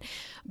through it.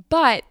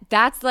 But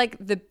that's like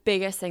the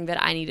biggest thing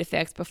that I need to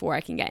fix before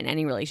I can get in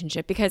any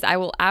relationship, because I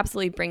will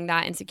absolutely bring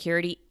that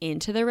insecurity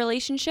into the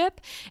relationship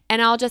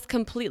and I'll just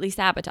completely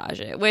sabotage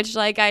it, which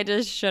like I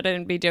just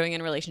shouldn't be doing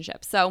in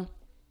relationships. So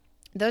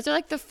those are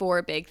like the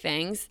 4 big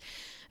things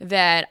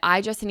that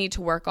I just need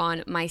to work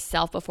on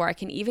myself before I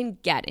can even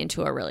get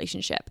into a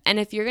relationship. And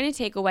if you're going to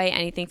take away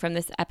anything from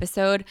this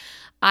episode,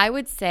 I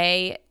would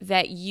say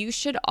that you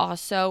should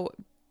also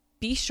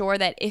be sure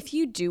that if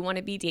you do want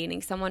to be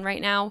dating someone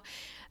right now,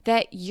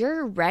 that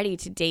you're ready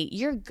to date,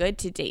 you're good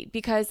to date.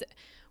 Because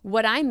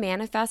what I'm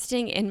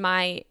manifesting in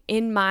my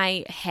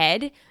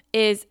head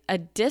is a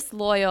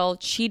disloyal,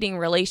 cheating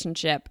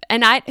relationship.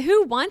 And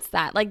who wants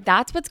that? Like,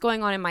 that's what's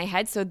going on in my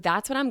head. So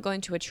that's what I'm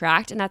going to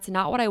attract. And that's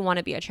not what I want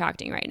to be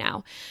attracting right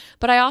now.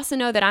 But I also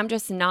know that I'm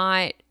just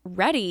not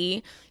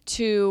ready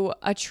to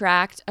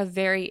attract a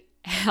very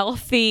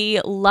healthy,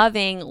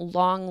 loving,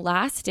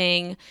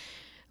 long-lasting,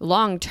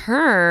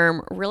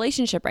 long-term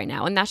relationship right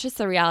now. And that's just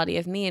the reality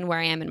of me and where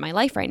I am in my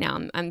life right now.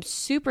 I'm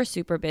super,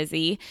 super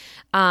busy.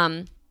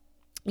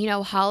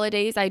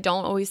 Holidays, I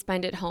don't always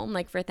spend at home.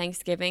 Like for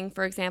Thanksgiving,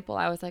 for example,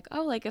 I was like,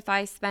 oh, like if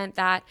I spent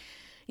that,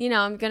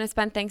 I'm going to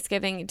spend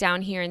Thanksgiving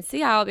down here in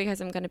Seattle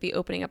because I'm going to be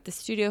opening up the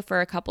studio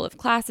for a couple of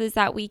classes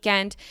that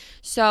weekend.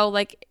 So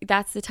like,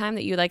 that's the time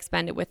that you like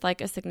spend it with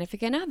like a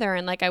significant other,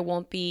 and like, I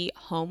won't be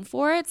home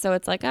for it. So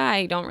it's like,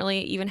 I don't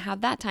really even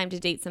have that time to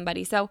date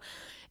somebody. So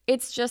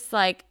it's just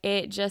like,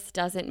 it just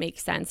doesn't make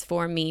sense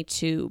for me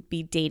to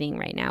be dating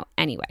right now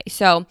anyway.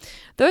 So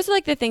those are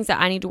like the things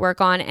that I need to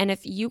work on. And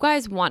if you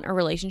guys want a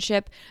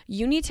relationship,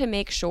 you need to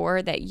make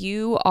sure that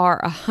you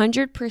are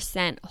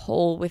 100%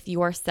 whole with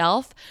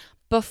yourself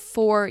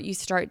before you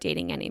start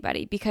dating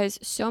anybody, because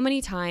so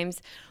many times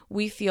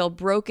we feel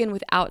broken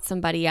without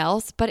somebody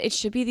else, but it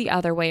should be the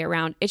other way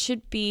around. It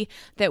should be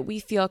that we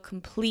feel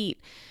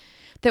complete,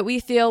 that we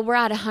feel we're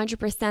at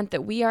 100%,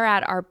 that we are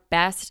at our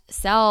best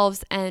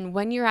selves. And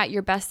when you're at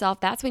your best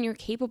self, that's when you're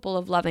capable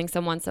of loving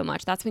someone so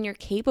much. That's when you're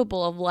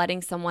capable of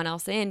letting someone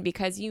else in,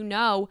 because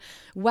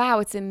wow,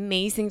 it's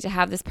amazing to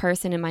have this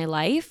person in my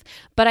life,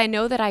 but I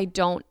know that I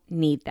don't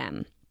need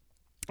them.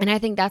 And I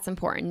think that's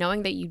important,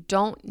 knowing that you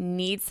don't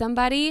need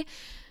somebody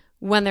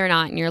when they're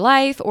not in your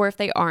life, or if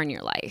they are in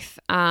your life.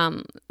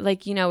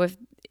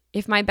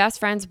 If my best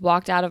friends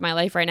walked out of my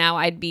life right now,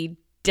 I'd be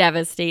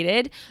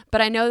devastated, but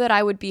I know that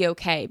I would be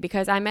okay,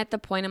 because I'm at the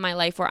point in my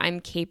life where I'm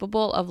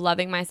capable of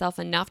loving myself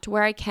enough to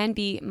where I can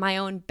be my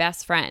own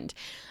best friend.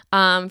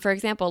 For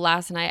example,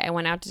 last night I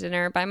went out to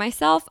dinner by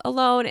myself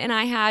alone and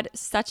I had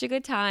such a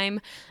good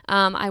time.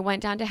 I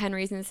went down to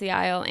Henry's in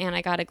Seattle and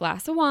I got a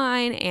glass of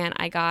wine and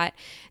I got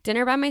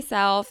dinner by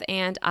myself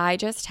and I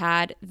just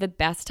had the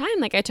best time.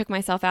 Like, I took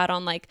myself out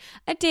on like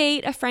a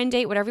date, a friend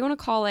date, whatever you want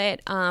to call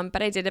it.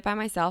 But I did it by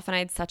myself and I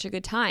had such a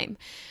good time.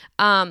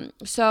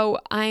 So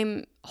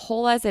I'm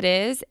whole as it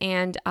is,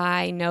 and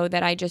I know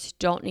that I just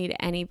don't need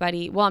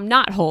anybody. Well, I'm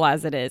not whole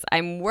as it is.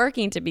 I'm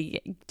working to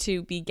be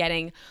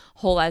getting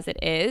whole as it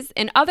is.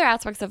 In other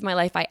aspects of my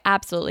life, I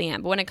absolutely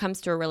am. But when it comes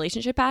to a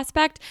relationship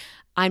aspect,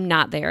 I'm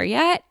not there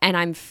yet, and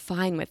I'm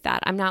fine with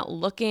that. I'm not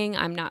looking,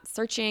 I'm not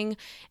searching,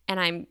 and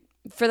I'm,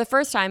 for the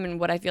first time in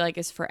what I feel like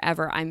is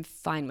forever, I'm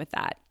fine with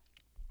that.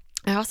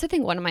 I also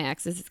think one of my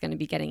exes is going to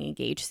be getting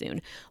engaged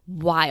soon.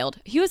 Wild.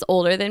 He was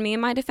older than me in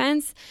my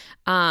defense.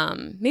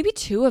 Maybe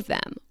 2 of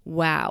them.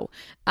 Wow.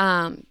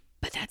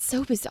 But that's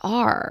so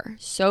bizarre.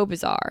 So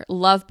bizarre.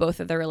 Love both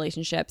of their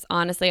relationships.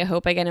 Honestly, I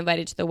hope I get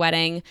invited to the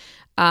wedding.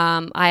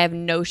 I have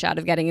no shot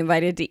of getting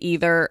invited to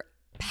either.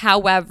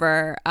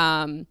 However,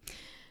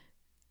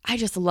 I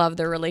just love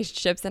their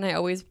relationships, and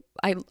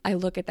I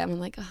look at them, I'm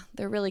like, oh,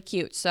 they're really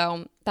cute.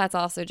 So that's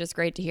also just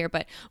great to hear.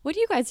 But what do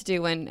you guys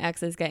do when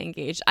exes get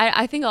engaged?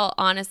 I think I'll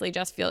honestly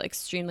just feel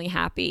extremely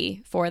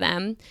happy for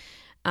them.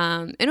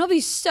 And it'll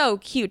be so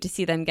cute to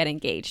see them get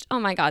engaged. Oh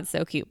my God,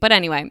 so cute. But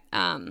anyway,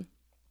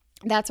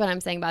 that's what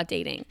I'm saying about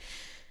dating.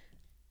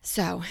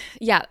 So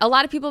yeah, a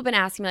lot of people have been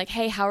asking me like,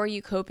 hey, how are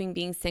you coping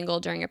being single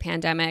during a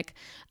pandemic?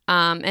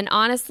 And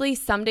honestly,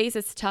 some days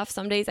it's tough.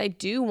 Some days I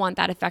do want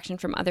that affection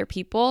from other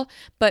people,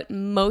 but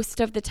most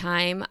of the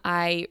time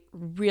I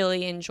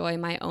really enjoy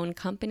my own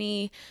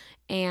company,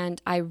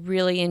 and I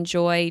really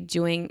enjoy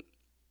doing,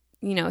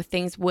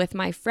 things with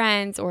my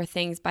friends or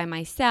things by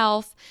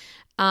myself.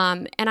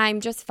 And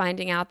I'm just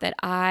finding out that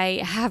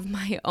I have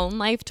my own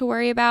life to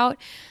worry about.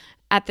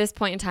 At this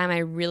point in time, I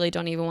really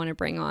don't even want to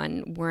bring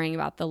on worrying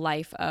about the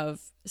life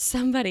of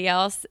somebody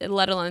else,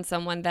 let alone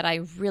someone that I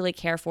really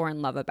care for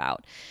and love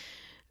about.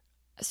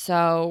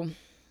 So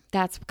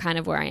that's kind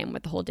of where I am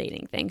with the whole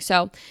dating thing.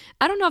 So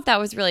I don't know if that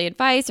was really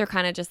advice or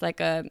kind of just like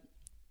a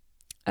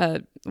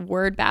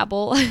word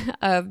babble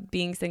of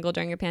being single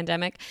during a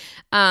pandemic.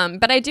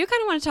 But I do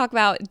kind of want to talk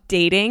about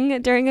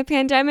dating during a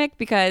pandemic,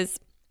 because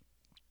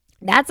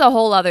that's a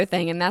whole other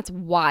thing, and that's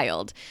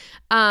wild.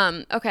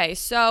 Okay,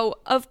 so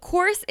of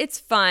course it's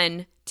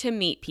fun to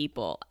meet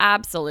people.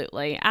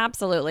 Absolutely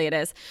it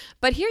is.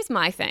 But here's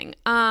my thing.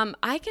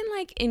 I can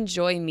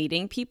enjoy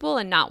meeting people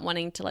and not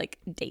wanting to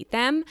date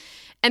them,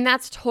 and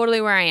that's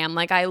totally where I am.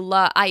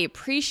 I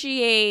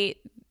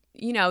appreciate,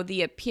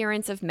 the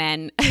appearance of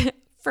men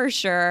for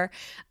sure.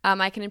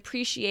 I can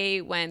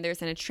appreciate when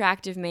there's an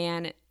attractive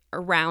man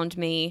around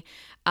me.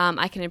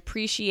 I can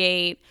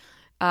appreciate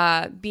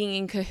being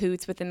in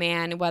cahoots with a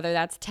man, whether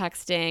that's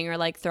texting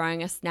or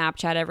throwing a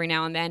Snapchat every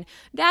now and then.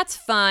 That's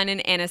fun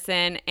and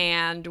innocent,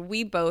 and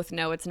we both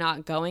know it's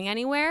not going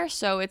anywhere.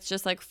 So it's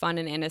just fun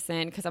and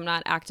innocent because I'm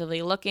not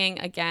actively looking.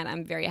 Again,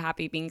 I'm very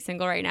happy being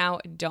single right now.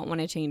 Don't want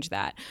to change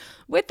that.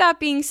 With that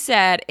being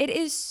said, it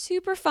is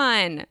super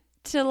fun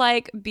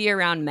to be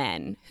around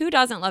men. Who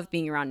doesn't love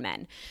being around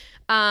men?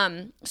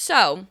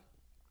 So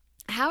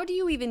how do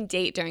you even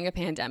date during a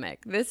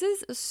pandemic? This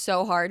is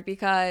so hard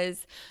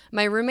because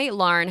my roommate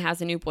Lauren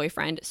has a new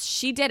boyfriend.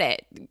 She did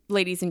it,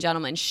 ladies and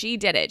gentlemen. She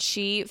did it.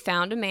 She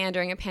found a man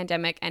during a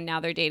pandemic, and now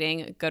they're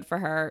dating. Good for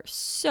her.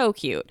 So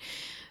cute.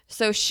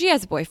 So she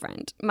has a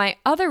boyfriend. My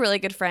other really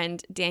good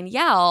friend,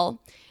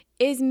 Danielle,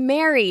 is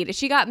married.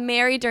 She got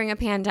married during a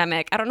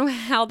pandemic. I don't know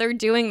how they're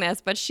doing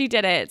this, but she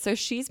did it. So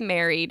she's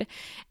married.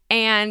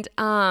 And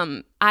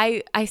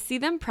I see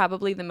them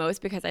probably the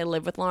most because I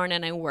live with Lauren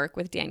and I work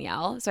with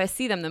Danielle. So I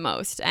see them the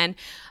most. And,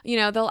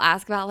 they'll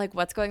ask about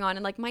what's going on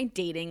in my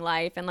dating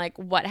life and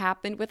what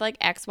happened with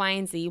X, Y,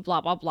 and Z, blah,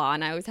 blah, blah.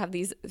 And I always have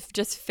these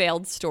just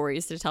failed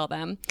stories to tell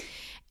them.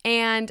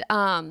 And,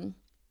 I'm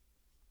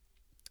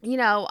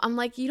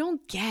you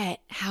don't get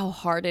how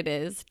hard it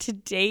is to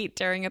date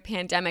during a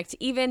pandemic,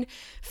 to even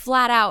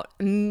flat out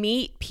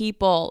meet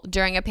people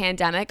during a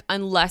pandemic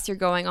unless you're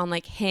going on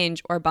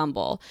Hinge or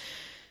Bumble.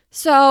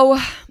 So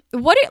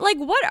what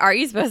are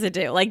you supposed to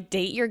do?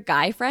 Date your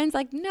guy friends?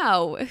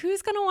 No,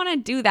 who's going to want to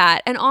do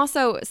that? And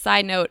also,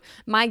 side note,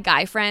 my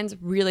guy friends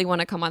really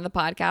want to come on the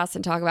podcast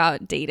and talk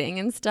about dating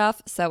and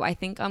stuff. So I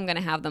think I'm going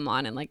to have them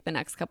on in the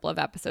next couple of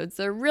episodes.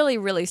 They're really,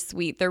 really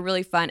sweet. They're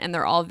really fun, and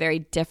they're all very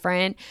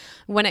different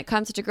when it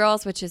comes to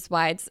girls, which is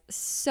why it's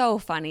so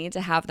funny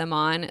to have them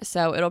on.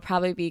 So it'll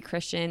probably be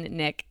Christian,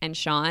 Nick, and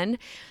Sean.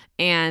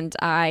 And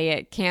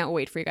I can't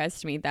wait for you guys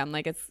to meet them.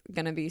 It's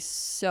going to be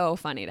so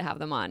funny to have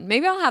them on.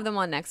 Maybe I'll have them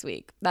on next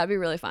week. That'd be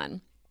really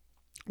fun.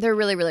 They're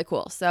really, really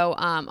cool. So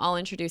I'll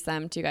introduce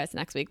them to you guys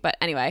next week. But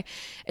anyway,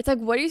 it's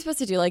what are you supposed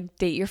to do?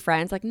 Date your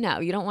friends? No,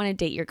 you don't want to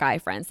date your guy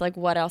friends.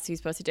 What else are you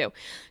supposed to do?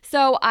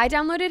 So I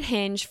downloaded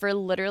Hinge for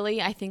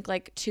literally, I think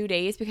 2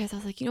 days because I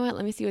was you know what?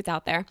 Let me see what's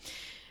out there.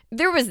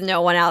 There was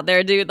no one out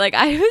there, dude.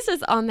 I was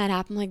just on that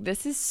app. I'm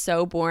this is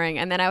so boring.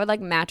 And then I would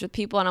match with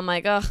people and I'm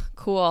oh,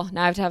 cool.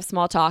 Now I have to have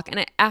small talk.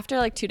 And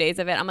after 2 days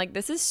of it, I'm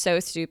this is so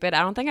stupid. I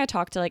don't think I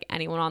talked to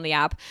anyone on the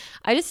app.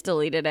 I just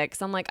deleted it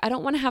because I'm I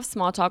don't want to have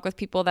small talk with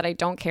people that I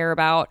don't care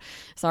about.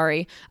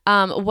 Sorry.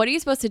 What are you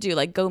supposed to do?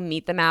 Go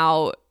meet them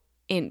out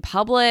in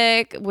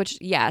public, which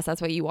yes,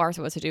 that's what you are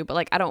supposed to do.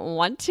 But I don't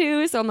want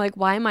to. So I'm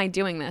why am I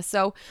doing this?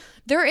 So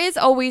there is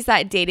always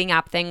that dating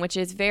app thing, which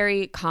is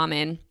very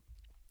common.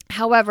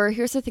 However,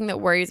 here's the thing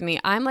that worries me.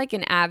 I'm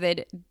an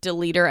avid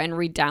deleter and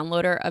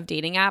re-downloader of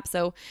dating apps.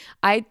 So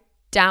I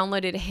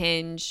downloaded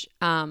Hinge,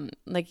 a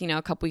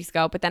couple weeks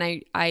ago, but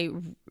then I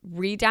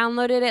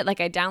re-downloaded it.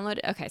 I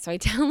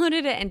downloaded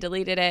it and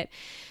deleted it,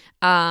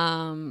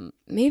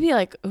 maybe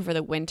over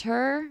the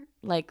winter,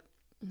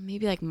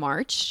 maybe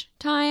March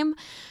time.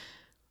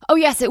 Oh,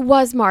 yes, it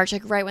was March.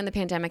 Like right when the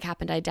pandemic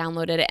happened, I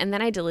downloaded it and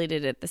then I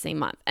deleted it the same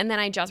month. And then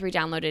I just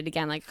re-downloaded it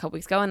again like a couple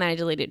weeks ago and then I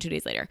deleted it 2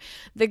 days later.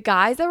 The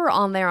guys that were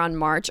on there on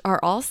March are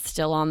all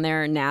still on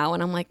there now.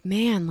 And I'm like,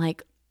 man,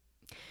 like,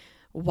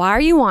 why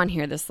are you on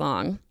here this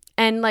long?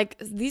 And like,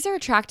 these are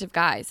attractive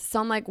guys. So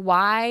I'm like,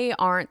 why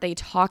aren't they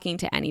talking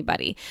to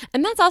anybody?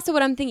 And that's also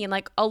what I'm thinking.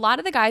 Like, a lot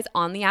of the guys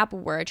on the app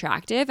were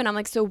attractive. And I'm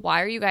like, so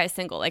why are you guys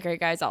single? Like, are you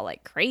guys all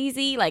like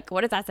crazy? Like,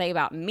 what does that say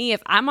about me?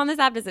 If I'm on this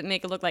app, does it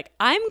make it look like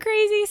I'm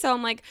crazy? So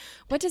I'm like,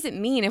 what does it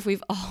mean if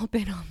we've all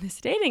been on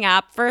this dating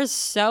app for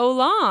so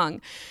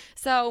long?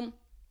 So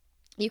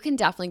you can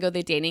definitely go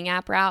the dating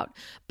app route,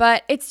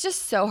 but it's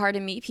just so hard to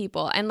meet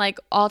people. And like,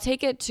 I'll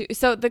take it to,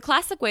 so the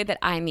classic way that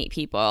I meet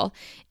people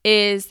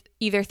is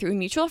either through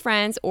mutual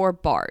friends or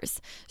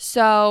bars.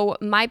 So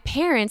my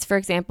parents, for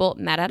example,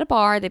 met at a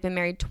bar. They've been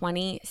married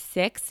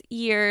 26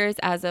 years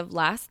as of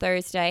last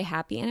Thursday.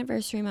 Happy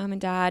anniversary, mom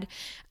and dad.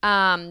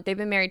 They've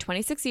been married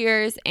 26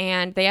 years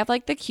and they have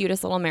like the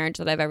cutest little marriage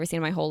that I've ever seen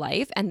in my whole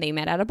life. And they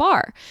met at a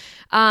bar.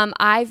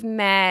 I've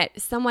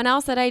met someone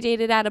else that I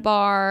dated at a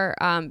bar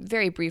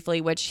very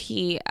briefly, which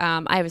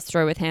I have a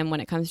story with him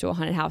when it comes to a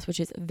haunted house, which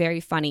is very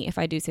funny if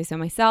I do say so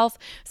myself.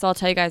 So I'll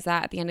tell you guys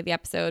that at the end of the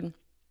episode.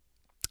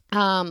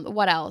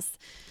 What else?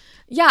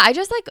 Yeah, I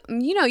just like,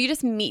 you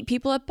just meet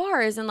people at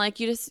bars and like,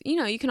 you just,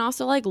 you can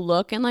also like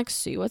look and like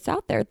see what's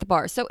out there at the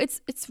bar. So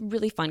it's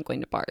really fun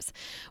going to bars.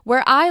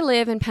 Where I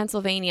live in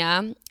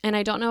Pennsylvania, and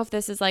I don't know if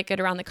this is like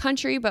it around the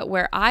country, but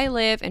where I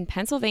live in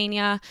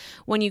Pennsylvania,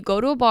 when you go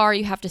to a bar,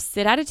 you have to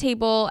sit at a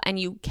table and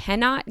you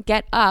cannot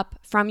get up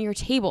from your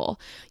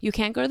table. You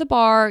can't go to the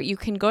bar. You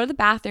can go to the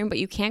bathroom, but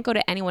you can't go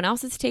to anyone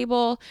else's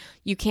table.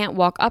 You can't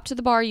walk up to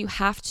the bar. You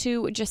have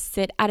to just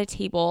sit at a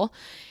table.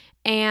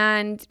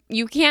 And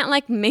you can't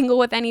like mingle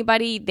with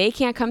anybody. They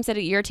can't come sit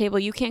at your table.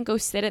 You can't go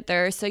sit at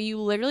theirs. So you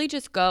literally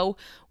just go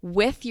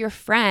with your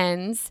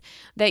friends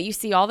that you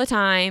see all the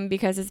time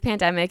because it's a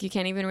pandemic. You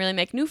can't even really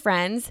make new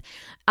friends.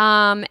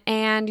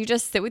 And you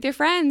just sit with your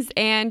friends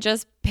and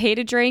just pay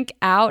to drink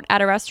out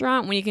at a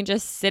restaurant when you can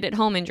just sit at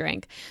home and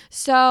drink.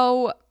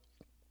 So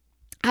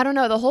I don't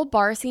know. The whole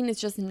bar scene is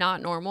just not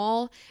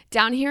normal.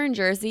 Down here in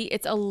Jersey,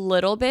 it's a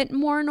little bit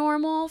more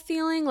normal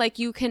feeling. Like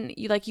you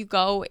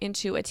go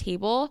into a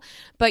table,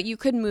 but you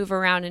could move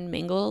around and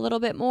mingle a little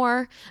bit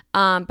more.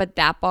 But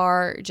that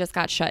bar just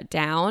got shut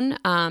down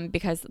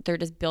because they're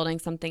just building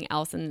something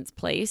else in its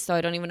place. So I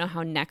don't even know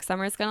how next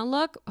summer is going to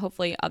look.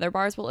 Hopefully other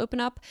bars will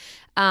open up.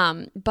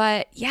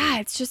 But yeah,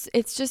 it's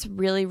just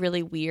really,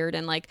 really weird.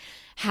 And like,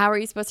 how are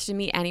you supposed to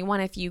meet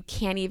anyone if you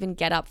can't even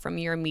get up from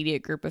your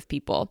immediate group of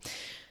people?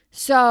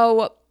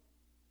 So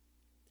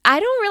I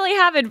don't really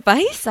have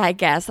advice, I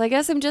guess. I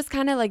guess I'm just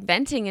kind of like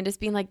venting and just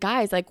being like,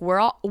 guys, like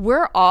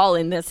we're all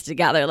in this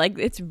together. Like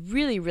it's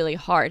really, really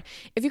hard.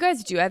 If you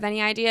guys do have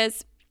any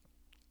ideas,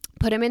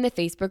 put them in the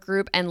Facebook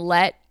group and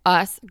let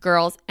us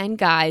girls and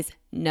guys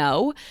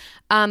know.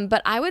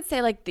 But I would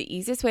say like the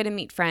easiest way to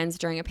meet friends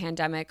during a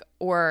pandemic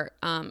or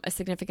a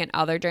significant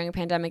other during a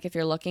pandemic, if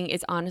you're looking,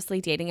 is honestly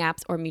dating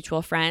apps or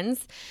mutual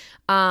friends.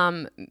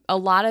 A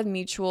lot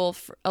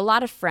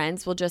of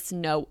friends will just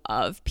know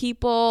of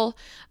people.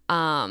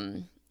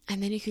 And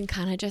then you can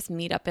kind of just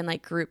meet up in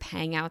like group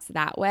hangouts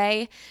that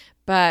way.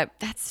 But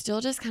that's still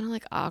just kind of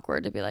like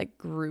awkward to be like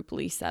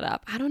grouply set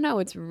up. I don't know.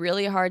 It's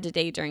really hard to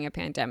date during a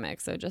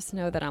pandemic. So just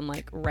know that I'm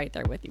like right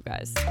there with you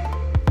guys.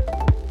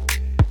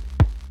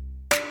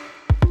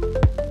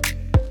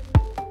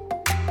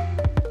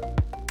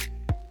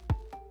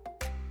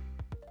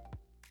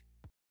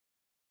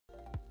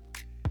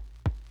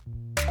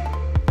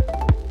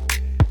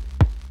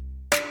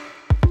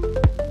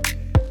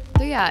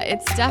 Yeah,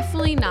 it's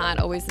definitely not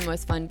always the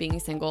most fun being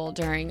single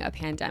during a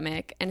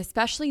pandemic, and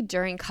especially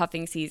during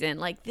cuffing season.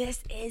 Like,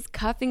 this is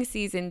cuffing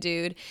season,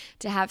 dude,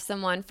 to have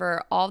someone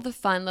for all the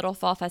fun little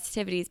fall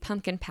festivities,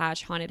 pumpkin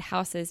patch, haunted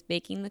houses,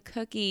 baking the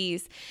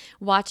cookies,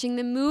 watching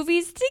the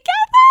movies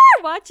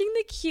together, watching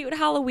the cute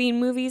Halloween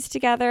movies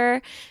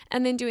together,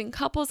 and then doing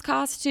couples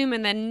costume.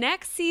 And then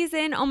next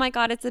season, oh my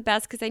God, it's the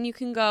best because then you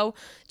can go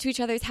to each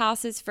other's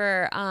houses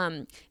for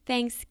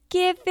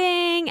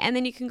Thanksgiving, and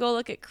then you can go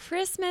look at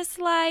Christmas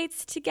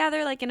lights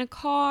together like in a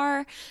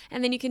car,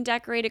 and then you can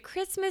decorate a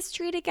Christmas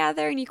tree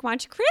together, and you can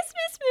watch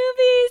Christmas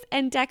movies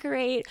and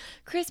decorate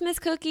Christmas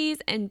cookies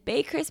and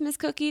bake Christmas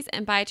cookies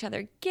and buy each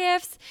other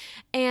gifts,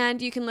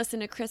 and you can listen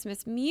to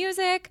Christmas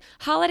music,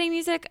 holiday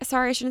music.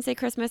 Sorry, I shouldn't say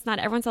Christmas. Not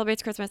everyone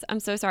celebrates Christmas. I'm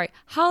so sorry.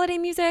 Holiday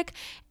music.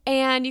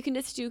 And you can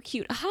just do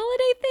cute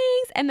holiday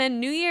things, and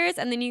then New Year's,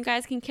 and then you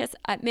guys can kiss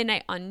at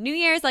midnight on New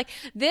Year's. Like,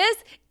 this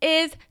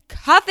is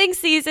cuffing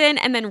season.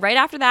 And then right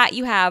after that,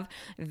 you have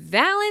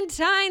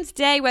Valentine's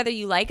Day, whether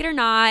you like it or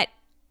not.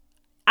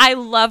 I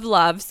love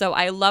love, so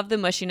I love the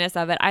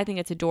mushiness of it. I think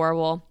it's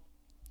adorable.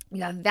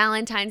 You have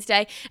Valentine's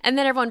Day, and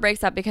then everyone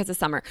breaks up because of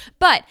summer.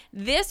 But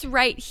this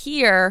right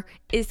here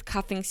is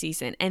cuffing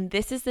season, and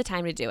this is the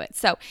time to do it.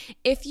 So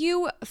if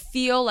you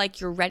feel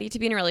like you're ready to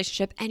be in a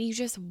relationship and you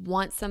just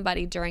want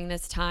somebody during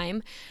this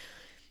time,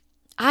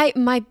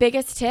 my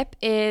biggest tip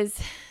is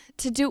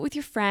to do it with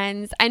your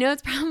friends. I know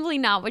it's probably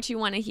not what you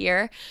want to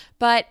hear,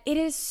 but it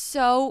is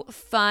so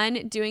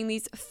fun doing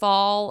these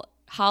fall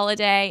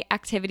holiday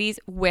activities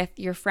with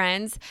your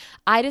friends.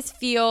 I just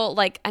feel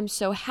like I'm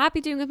so happy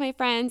doing it with my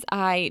friends.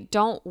 I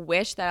don't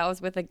wish that I was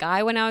with a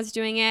guy when I was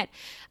doing it.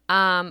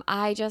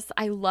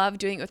 I love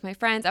doing it with my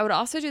friends. I would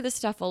also do this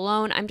stuff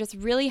alone. I'm just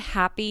really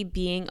happy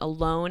being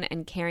alone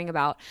and caring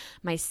about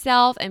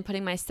myself and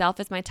putting myself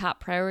as my top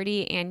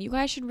priority. And you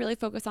guys should really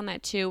focus on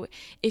that too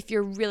if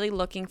you're really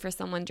looking for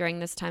someone during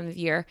this time of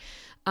year.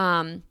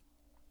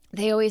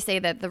 They always say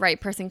that the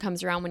right person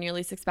comes around when you're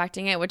least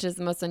expecting it, which is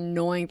the most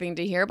annoying thing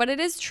to hear. But it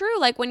is true.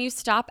 Like when you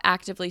stop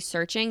actively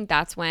searching,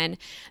 that's when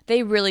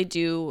they really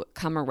do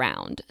come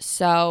around.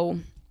 So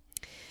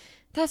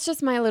that's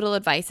just my little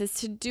advice, is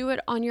to do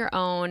it on your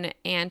own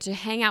and to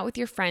hang out with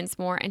your friends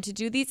more and to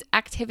do these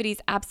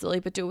activities, absolutely,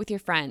 but do it with your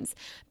friends.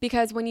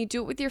 Because when you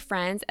do it with your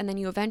friends and then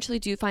you eventually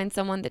do find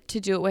someone to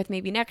do it with,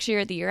 maybe next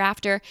year, the year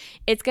after,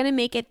 it's going to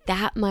make it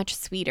that much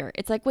sweeter.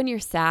 It's like when you're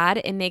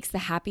sad, it makes the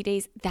happy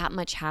days that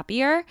much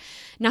happier.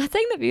 Not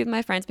saying that being with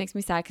my friends makes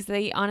me sad, because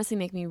they honestly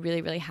make me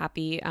really, really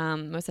happy.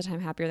 Most of the time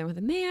happier than with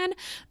a man.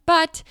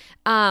 But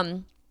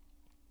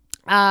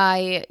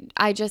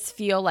I just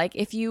feel like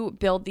if you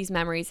build these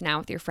memories now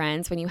with your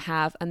friends, when you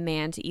have a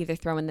man to either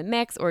throw in the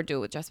mix or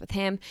do it just with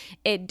him,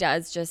 it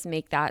does just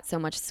make that so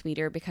much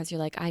sweeter, because you're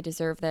like, I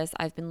deserve this.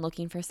 I've been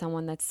looking for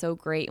someone that's so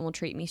great and will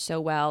treat me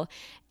so well.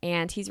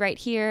 And he's right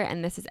here.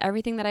 And this is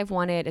everything that I've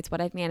wanted. It's what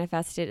I've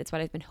manifested. It's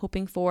what I've been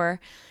hoping for.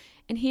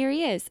 And here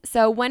he is.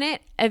 So when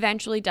it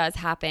eventually does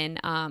happen,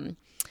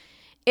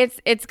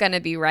 it's going to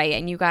be right,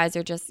 and you guys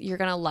are you're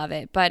going to love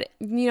it. But,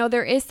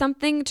 there is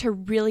something to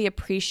really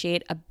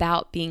appreciate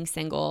about being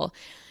single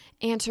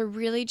and to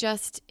really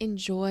just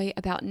enjoy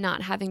about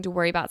not having to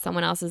worry about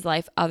someone else's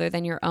life other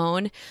than your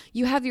own.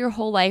 You have your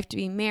whole life to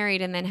be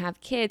married and then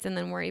have kids and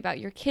then worry about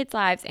your kids'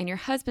 lives and your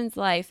husband's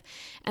life.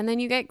 And then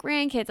you get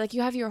grandkids. Like,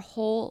 you have your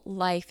whole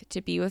life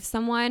to be with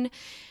someone.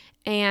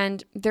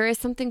 And there is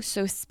something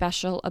so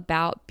special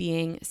about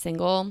being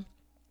single.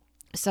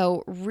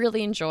 So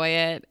really enjoy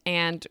it.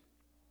 And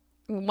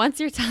once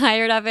you're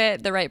tired of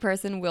it, the right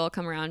person will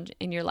come around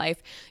in your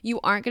life.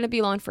 You aren't going to be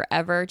alone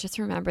forever. Just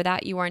remember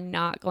that. You are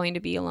not going to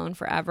be alone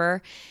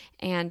forever.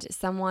 And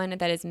someone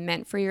that is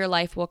meant for your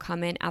life will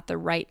come in at the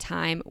right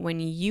time, when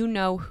you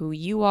know who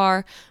you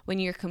are, when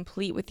you're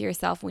complete with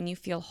yourself, when you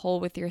feel whole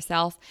with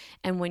yourself,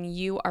 and when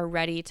you are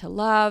ready to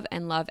love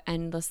and love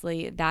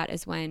endlessly. That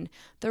is when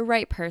the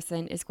right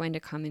person is going to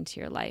come into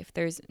your life.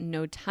 There's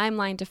no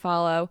timeline to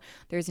follow.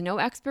 There's no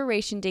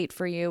expiration date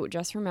for you.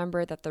 Just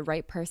remember that the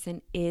right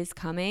person is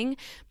coming.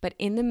 But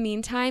in the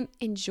meantime,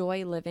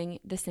 enjoy living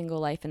the single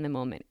life in the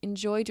moment.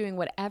 Enjoy doing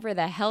whatever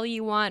the hell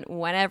you want,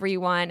 whenever you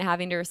want,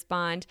 having to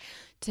respond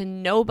to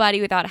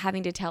nobody without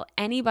having to tell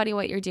anybody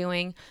what you're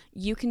doing.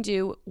 You can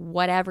do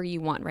whatever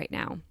you want right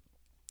now.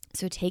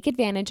 So take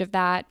advantage of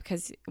that,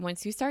 because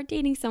once you start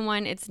dating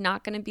someone, it's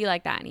not going to be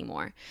like that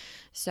anymore.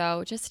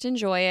 So just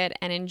enjoy it,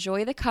 and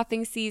enjoy the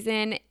cuffing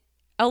season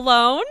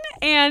alone,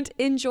 and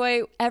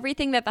enjoy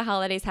everything that the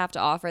holidays have to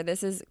offer.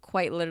 This is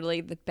quite literally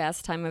the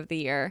best time of the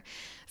year.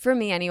 For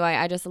me anyway,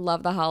 I just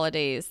love the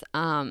holidays.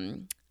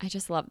 I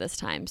just love this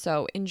time.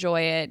 So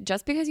enjoy it.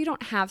 Just because you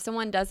don't have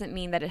someone doesn't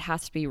mean that it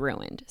has to be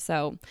ruined.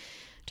 So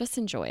just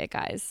enjoy it,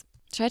 guys.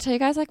 Should I tell you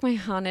guys like my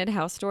haunted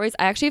house stories?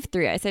 I actually have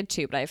 3. I said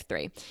 2, but I have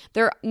 3.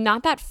 They're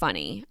not that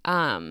funny,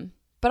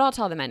 but I'll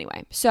tell them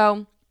anyway.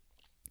 So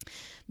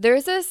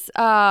there's this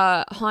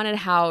haunted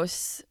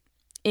house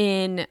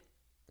in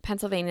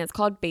Pennsylvania. It's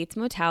called Bates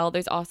Motel.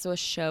 There's also a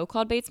show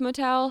called Bates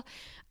Motel.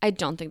 I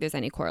don't think there's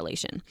any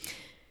correlation,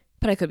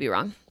 but I could be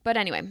wrong. But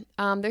anyway,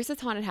 there's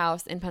this haunted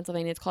house in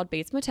Pennsylvania. It's called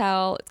Bates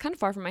Motel. It's kind of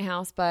far from my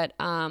house, but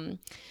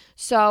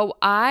so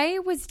I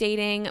was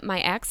dating my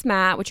ex,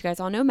 Matt, which you guys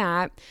all know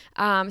Matt.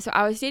 So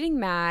I was dating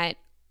Matt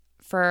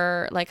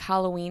for like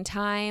Halloween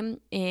time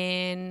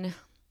in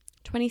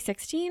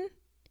 2016,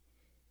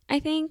 I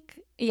think.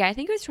 Yeah, I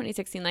think it was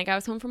 2016. Like, I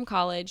was home from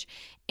college,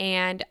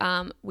 and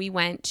we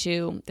went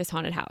to this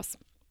haunted house.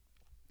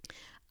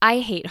 I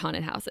hate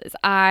haunted houses.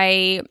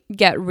 I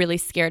get really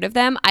scared of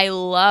them. I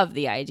love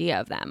the idea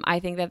of them. I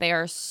think that they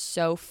are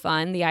so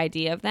fun, the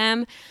idea of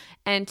them,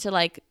 and to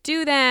like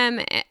do them.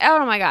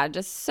 Oh my God,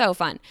 just so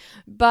fun.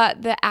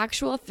 But the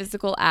actual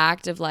physical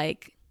act of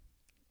like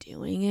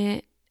doing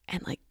it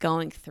and like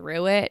going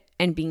through it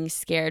and being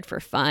scared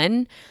for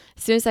fun,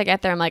 as soon as I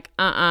get there, I'm like,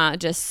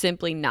 just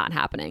simply not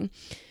happening.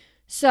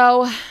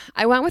 So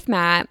I went with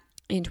Matt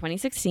in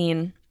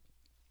 2016.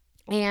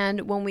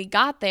 And when we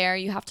got there,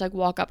 you have to like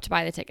walk up to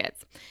buy the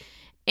tickets.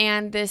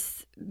 And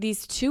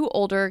these 2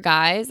 older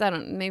guys,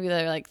 maybe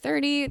they're like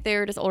 30, they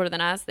were just older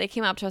than us. They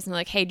came up to us and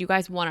they're like, hey, do you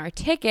guys want our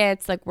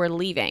tickets? Like, we're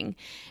leaving.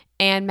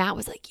 And Matt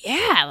was like,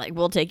 yeah, like,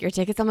 we'll take your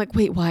tickets. I'm like,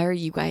 wait, why are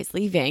you guys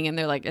leaving? And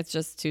they're like, it's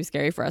just too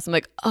scary for us. I'm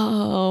like,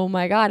 oh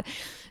my God.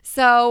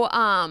 So,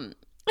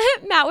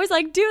 Matt was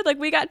like, dude, like,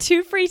 we got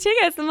 2 free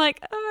tickets. I'm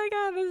like, oh my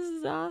God, this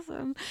is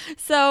awesome.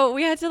 So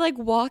we had to like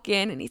walk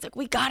in, and he's like,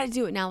 we got to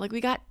do it now. Like, we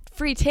got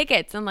free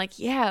tickets. I'm like,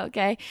 yeah,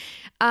 okay.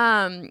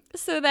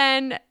 So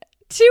then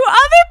two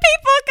other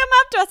people come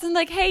up to us and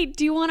like, hey,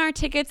 do you want our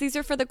tickets? These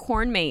are for the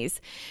corn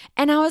maze.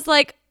 And I was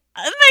like,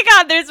 oh my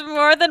God, there's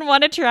more than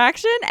one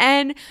attraction.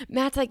 And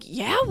Matt's like,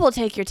 yeah, we'll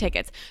take your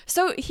tickets.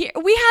 So here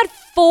we had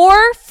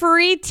 4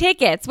 free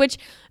tickets, which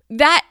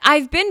that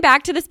I've been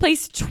back to this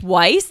place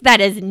twice. That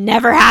has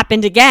never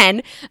happened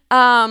again.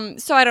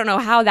 So I don't know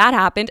how that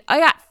happened. I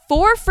got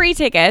 4 free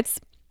tickets.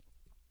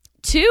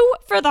 2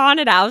 for the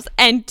haunted house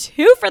and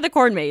 2 for the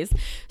corn maze.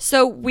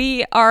 So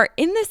we are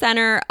in the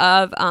center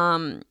of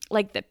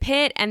like the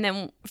pit, and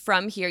then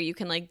from here you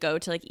can like go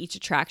to like each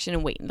attraction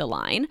and wait in the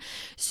line.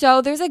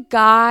 So there's a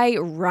guy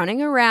running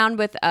around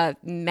with a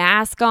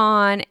mask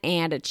on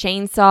and a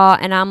chainsaw,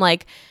 and I'm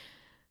like,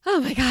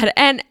 oh my God.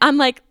 And I'm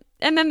like,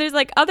 and then there's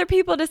like other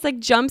people just like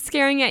jump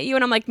scaring at you.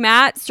 And I'm like,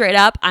 Matt, straight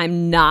up,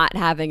 I'm not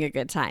having a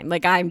good time.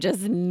 Like, I'm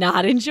just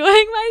not enjoying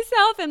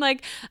myself. And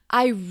like,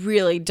 I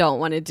really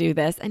don't want to do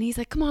this. And he's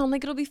like, come on,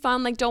 like, it'll be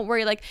fun. Like, don't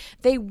worry. Like,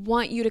 they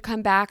want you to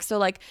come back. So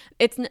like,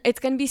 it's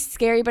going to be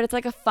scary, but it's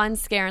like a fun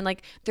scare. And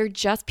like, they're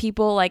just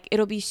people. Like,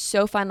 it'll be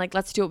so fun. Like,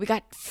 let's do it. We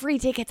got free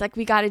tickets. Like,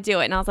 we got to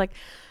do it. And I was like,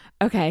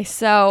 okay.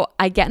 So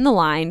I get in the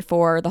line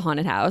for the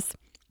haunted house.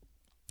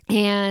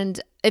 And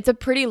it's a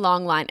pretty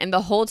long line. And the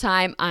whole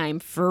time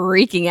I'm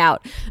freaking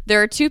out.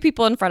 There are 2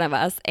 people in front of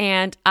us,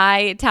 and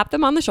I tapped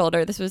them on the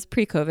shoulder. This was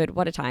pre-COVID.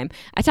 What a time.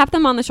 I tapped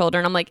them on the shoulder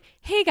and I'm like,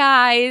 hey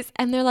guys.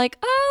 And they're like,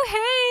 oh,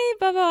 hey,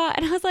 blah, blah.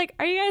 And I was like,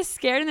 are you guys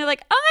scared? And they're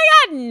like, oh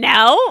my God,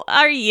 no.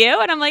 Are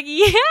you? And I'm like,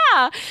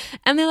 yeah.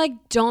 And they're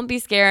like, don't be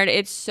scared.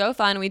 It's so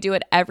fun. We do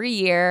it every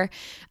year.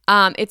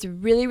 It's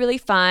really, really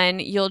fun.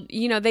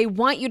 They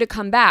want you to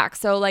come back.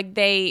 So like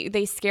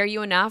they scare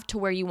you enough to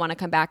where you want to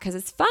come back because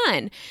it's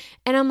fun.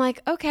 And I'm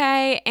like,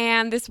 okay.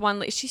 And this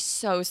one, she's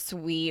so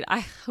sweet.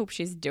 I hope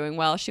she's doing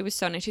well. She was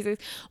so nice. She's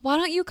like, why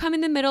don't you come in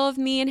the middle of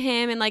me and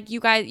him? And like, you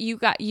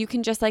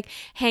can just like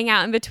hang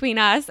out in between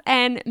us.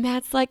 And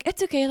Matt's like,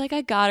 it's okay. Like,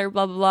 I got her,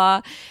 blah, blah,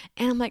 blah.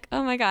 And I'm like,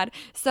 oh my God.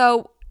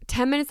 So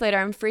 10 minutes later,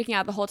 I'm freaking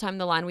out the whole time in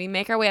the line. We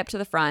make our way up to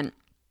the front.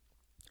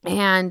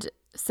 And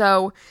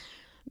so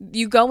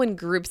you go in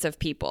groups of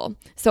people.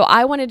 So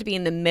I wanted to be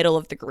in the middle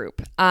of the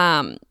group.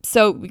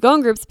 So we go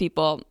in groups of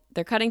people.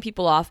 They're cutting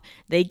people off.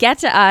 They get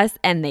to us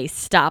and they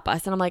stop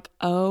us. And I'm like,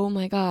 oh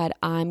my God,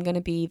 I'm going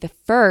to be the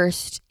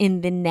first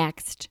in the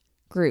next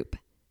group.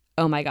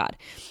 Oh my God.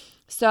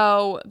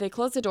 So they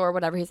close the door,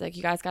 whatever. He's like,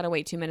 you guys got to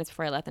wait 2 minutes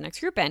before I let the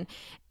next group in.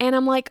 And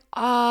I'm like,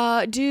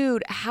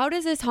 dude, how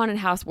does this haunted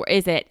house work?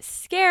 Is it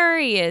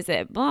scary? Is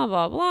it blah,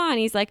 blah, blah? And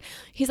he's like,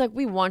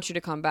 we want you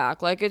to come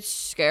back. Like, it's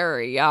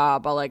scary. Yeah,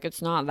 but like,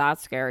 it's not that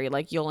scary.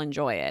 Like, you'll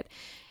enjoy it.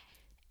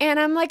 And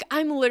I'm like,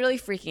 I'm literally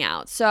freaking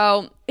out.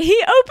 So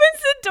he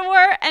opens the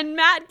door and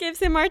Matt gives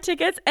him our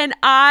tickets and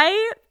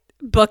I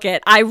book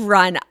it. I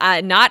run,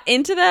 not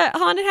into the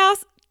haunted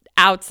house,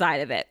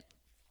 outside of it.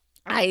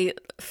 I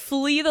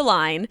flee the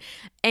line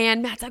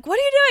and Matt's like, what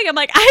are you doing? I'm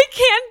like, I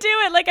can't do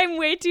it. Like, I'm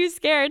way too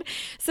scared.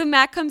 So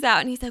Matt comes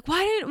out and he's like,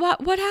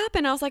 what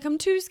happened? I was like, I'm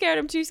too scared.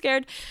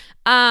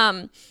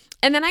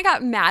 And then I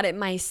got mad at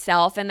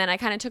myself, and then I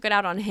kind of took it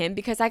out on him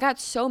because I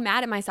got so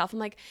mad at myself. I'm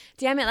like,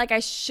 damn it, like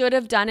I should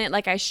have done it.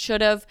 Like I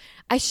should have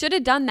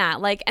done that.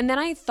 Like, and then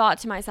I thought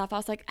to myself, I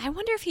was like, I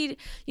wonder if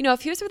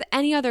if he was with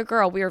any other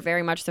girl, we were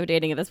very much so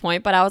dating at this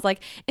point, but I was like,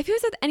 if he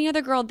was with any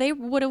other girl, they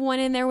would have went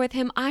in there with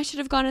him. I should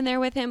have gone in there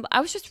with him. I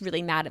was just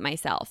really mad at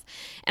myself.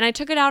 And I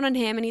took it out on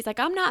him, and he's like,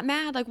 I'm not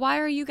mad. Like, why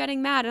are you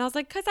getting mad? And I was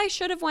like, because I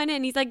should have went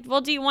in. He's like,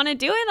 well, do you want to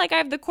do it? Like, I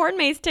have the corn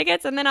maze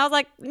tickets. And then I was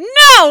like, no.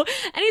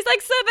 And he's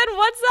like, so then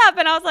what's up?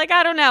 And I was like,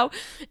 I don't know.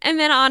 And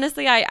then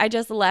honestly, I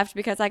just left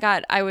because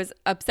I was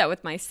upset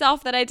with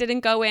myself that I didn't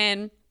go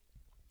in.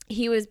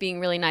 He was being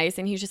really nice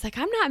and he was just like,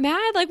 I'm not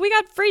mad. Like, we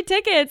got free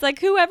tickets. Like,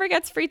 whoever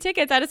gets free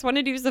tickets, I just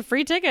wanted to use the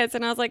free tickets.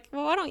 And I was like,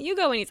 well, why don't you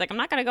go? And he's like, I'm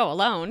not going to go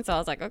alone. So I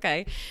was like,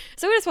 okay.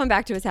 So we just went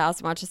back to his house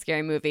and watched a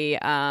scary movie.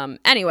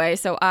 Anyway,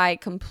 so I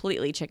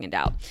completely chickened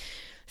out.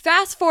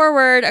 Fast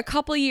forward a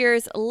couple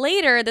years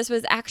later, this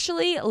was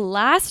actually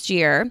last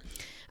year.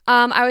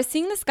 I was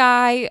seeing this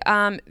guy,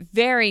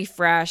 very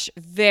fresh,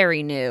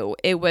 very new.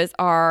 It was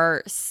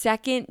our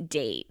second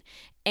date.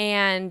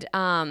 And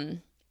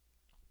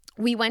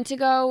we went to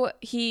go,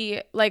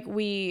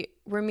 we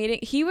were meeting,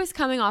 he was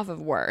coming off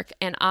of work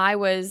and I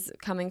was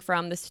coming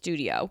from the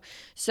studio.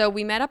 So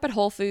we met up at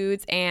Whole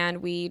Foods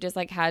and we just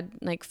like had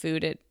like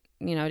food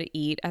to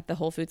eat at the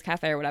Whole Foods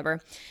cafe or whatever.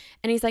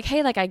 And he's like,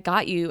 hey, like I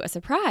got you a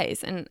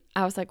surprise. And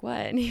I was like, what?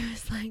 And he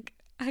was like,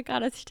 I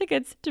got us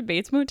tickets to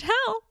Bates Motel.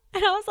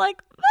 And I was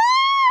like,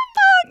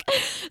 fuck.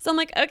 So I'm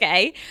like,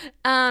 okay.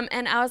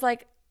 And I was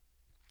like,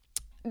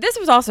 this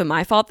was also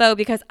my fault though,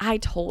 because I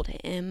told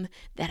him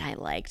that I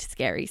liked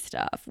scary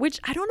stuff, which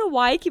I don't know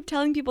why I keep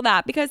telling people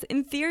that, because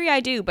in theory I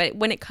do, but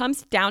when it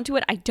comes down to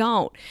it, I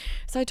don't.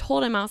 So I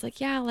told him, I was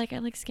like, yeah, like I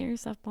like scary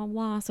stuff, blah,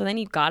 blah. So then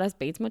he got us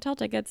Bates Motel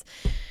tickets.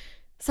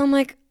 So I'm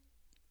like,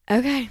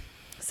 okay.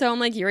 So I'm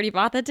like, you already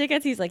bought the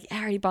tickets? He's like, yeah,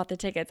 I already bought the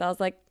tickets. I was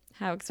like,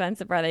 how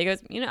expensive are they? He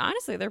goes,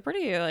 honestly, they're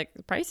pretty like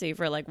pricey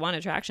for like one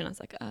attraction. I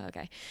was like, oh,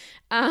 okay.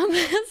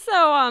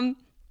 So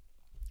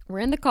We're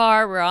in the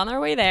car. We're on our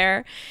way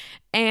there.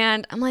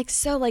 And I'm like,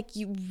 so like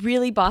you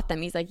really bought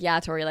them? He's like, yeah,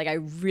 Tori, like I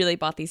really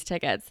bought these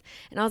tickets.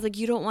 And I was like,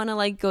 you don't want to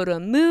like go to a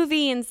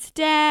movie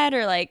instead,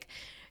 or like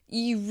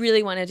you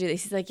really want to do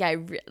this? He's like, yeah,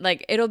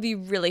 like it'll be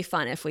really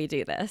fun if we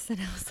do this. And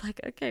I was like,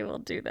 okay, we'll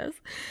do this.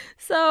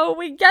 So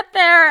we get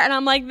there and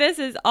I'm like, this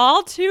is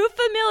all too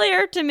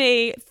familiar to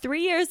me.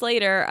 3 years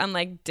later, I'm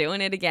like doing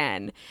it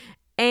again.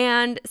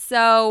 And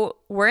so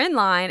we're in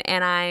line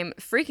and I'm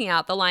freaking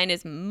out. The line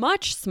is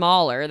much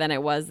smaller than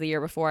it was the year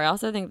before. I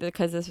also think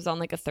because this was on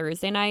like a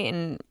Thursday night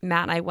and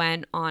Matt and I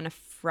went on a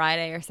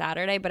Friday or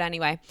Saturday. But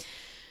anyway,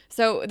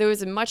 so there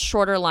was a much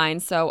shorter line.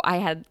 So I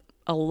had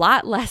a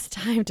lot less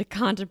time to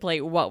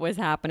contemplate what was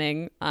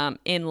happening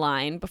in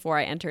line before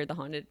I entered the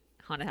haunted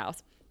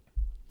house.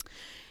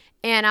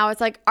 And I was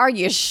like, are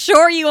you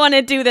sure you want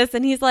to do this?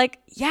 And he's like,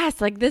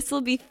 yes, like this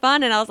will be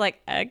fun. And I was like,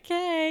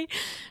 okay.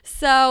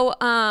 So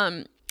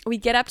we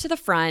get up to the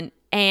front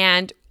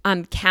and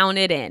I'm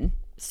counted in.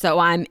 So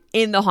I'm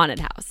in the haunted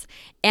house.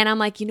 And I'm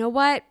like, you know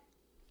what?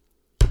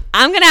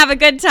 I'm going to have a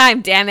good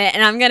time, damn it.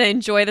 And I'm going to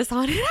enjoy this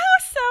haunted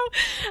house.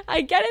 So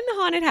I get in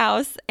the haunted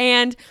house.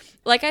 And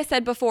like I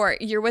said before,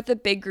 you're with a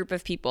big group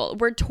of people.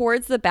 We're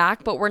towards the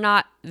back, but we're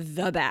not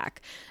the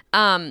back.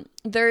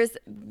 There's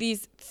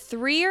these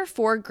 3 or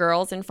 4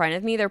 girls in front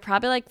of me. They're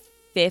probably like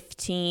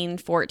 15,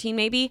 14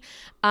 maybe.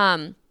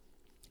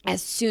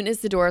 As soon as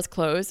the doors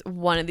close,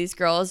 one of these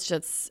girls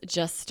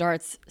just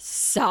starts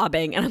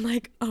sobbing. And I'm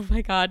like, oh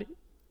my God,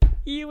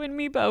 you and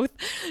me both.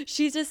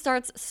 She just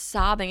starts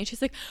sobbing and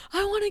she's like,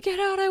 I want to get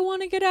out. I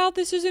want to get out.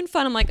 This isn't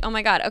fun. I'm like, oh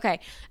my God. Okay.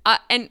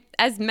 And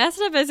as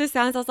messed up as it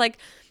sounds, I was like,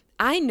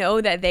 I know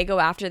that they go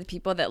after the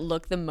people that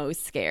look the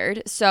most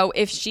scared. So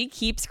if she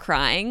keeps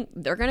crying,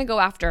 they're going to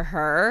go after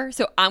her.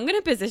 So I'm going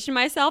to position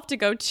myself to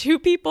go 2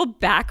 people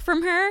back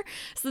from her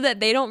so that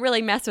they don't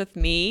really mess with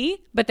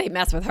me, but they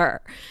mess with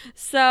her.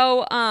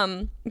 So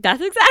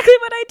that's exactly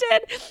what I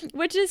did,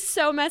 which is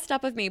so messed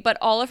up of me. But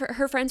all of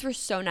her friends were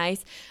so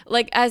nice.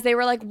 Like as they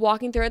were like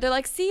walking through it, they're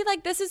like, see,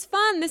 like this is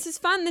fun. This is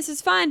fun. This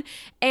is fun.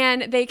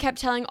 And they kept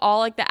telling all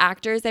like the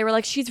actors, they were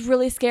like, she's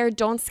really scared.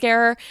 Don't scare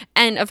her.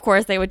 And of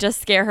course they would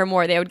just scare her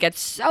more. They would get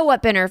so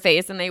up in her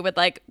face and they would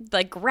like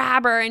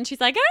grab her and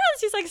she's like, ah,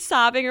 she's like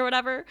sobbing or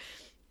whatever.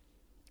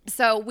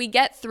 So we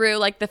get through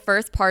like the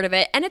first part of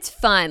it and it's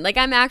fun. Like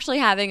I'm actually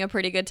having a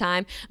pretty good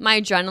time.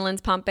 My adrenaline's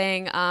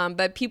pumping,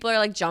 but people are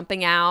like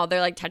jumping out. They're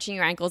like touching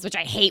your ankles, which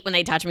I hate when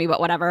they touch me, but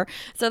whatever.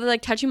 So they're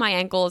like touching my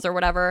ankles or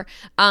whatever.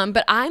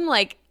 But I'm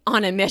like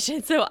on a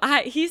mission. So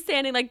he's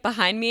standing like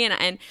behind me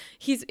and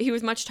he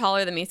was much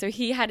taller than me. So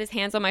he had his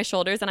hands on my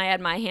shoulders and I had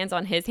my hands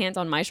on his hands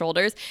on my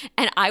shoulders.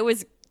 And I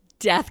was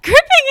death gripping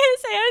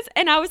his hands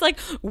and I was like,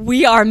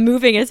 we are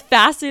moving as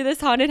fast through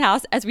this haunted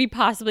house as we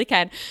possibly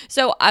can.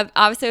 So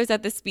obviously I was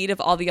at the speed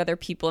of all the other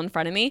people in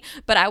front of me,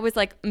 but I was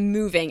like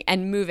moving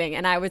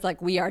and I was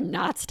like, we are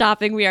not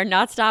stopping.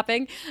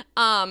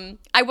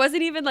 I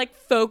wasn't even like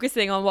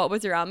focusing on what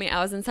was around me. I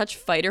was in such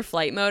fight or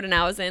flight mode and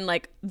I was in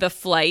like the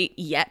flight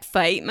yet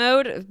fight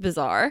mode.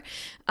 Bizarre.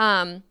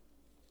 So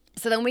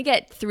then we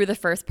get through the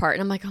first part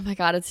and I'm like, oh my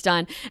God, it's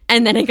done.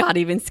 And then it got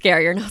even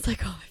scarier and I was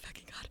like, oh,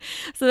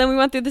 so then we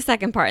went through the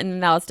second part and then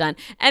that was done.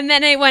 And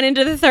then I went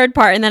into the third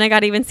part and then I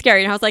got even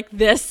scarier. And I was like,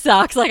 this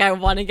sucks. Like, I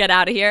want to get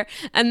out of here.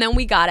 And then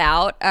we got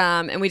out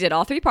and we did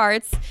all 3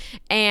 parts.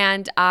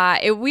 And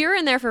we were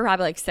in there for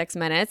probably like 6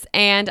 minutes.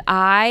 And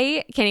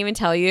I can't even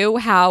tell you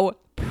how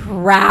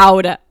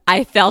proud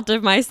I felt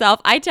of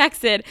myself. I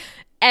texted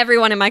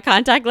everyone in my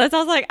contact list. I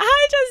was like,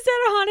 I just did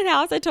a haunted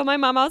house. I told my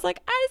mom, I was like,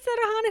 I just did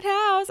a haunted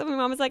house. And my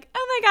mom was like,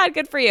 oh my God,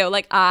 good for you.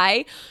 Like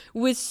I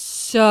was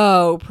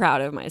so proud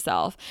of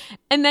myself.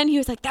 And then he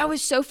was like, that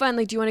was so fun.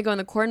 Like, do you want to go in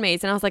the corn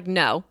maze? And I was like,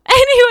 no. And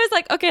he was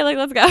like, okay, like,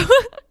 let's go.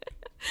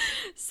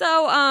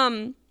 So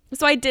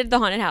I did the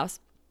haunted house.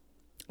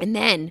 And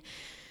then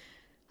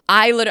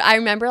I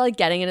remember like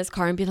getting in his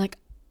car and being like,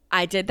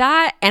 I did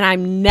that and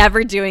I'm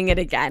never doing it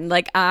again.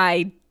 Like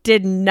I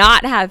did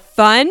not have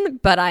fun,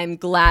 but I'm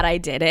glad I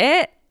did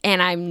it.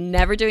 And I'm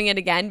never doing it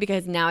again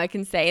because now I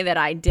can say that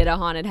I did a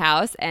haunted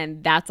house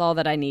and that's all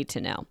that I need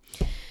to know.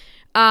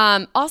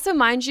 Also,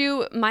 mind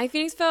you, my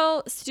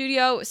Phoenixville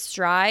studio,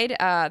 Stride,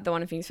 the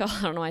one in Phoenixville,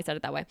 I don't know why I said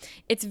it that way.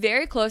 It's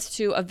very close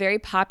to a very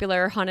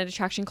popular haunted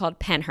attraction called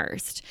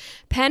Pennhurst.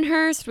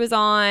 Pennhurst was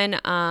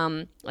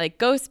on, like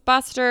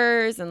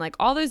Ghostbusters and like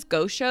all those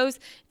ghost shows.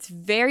 It's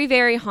very,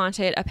 very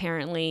haunted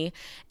apparently.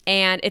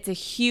 And it's a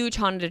huge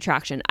haunted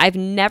attraction. I've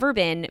never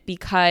been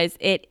because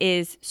it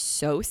is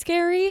so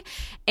scary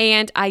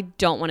and I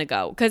don't want to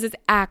go because it's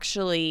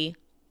actually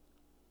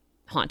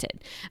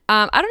haunted.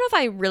 I don't know if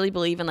I really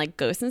believe in like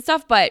ghosts and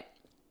stuff, but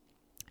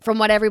from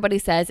what everybody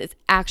says, it's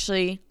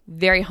actually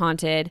very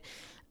haunted,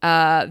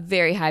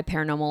 very high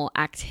paranormal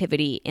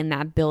activity in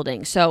that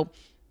building. So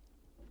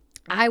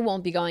I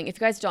won't be going. If you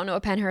guys don't know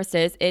what Pennhurst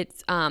is,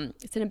 it's an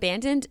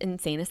abandoned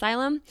insane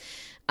asylum.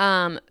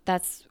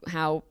 That's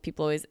how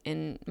people always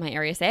in my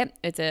area say it.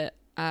 It's a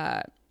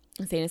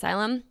insane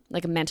asylum,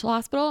 like a mental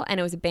hospital, and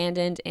it was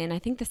abandoned in I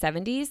think the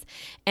 70s,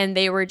 and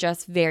they were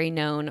just very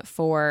known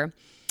for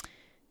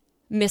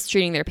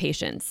mistreating their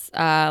patients,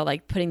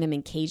 like putting them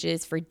in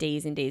cages for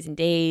days and days and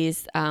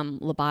days,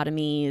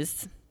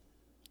 lobotomies,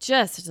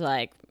 just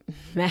like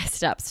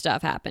messed up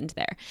stuff happened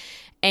there.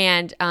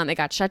 And it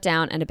got shut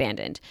down and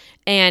abandoned.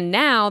 And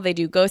now they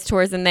do ghost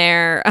tours in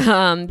there.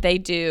 They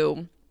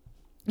do,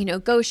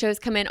 ghost shows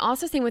come in.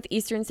 Also, same with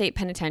Eastern State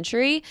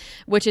Penitentiary,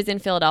 which is in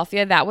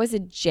Philadelphia. That was a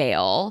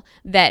jail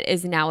that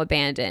is now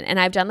abandoned. And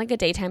I've done like a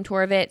daytime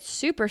tour of it.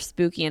 Super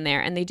spooky in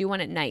there. And they do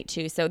one at night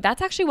too. So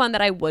that's actually one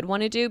that I would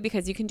want to do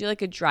because you can do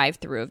like a drive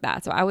through of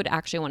that. So I would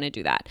actually want to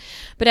do that.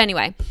 But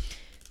anyway,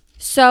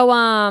 so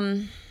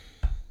what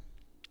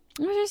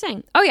was I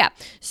saying? Oh yeah.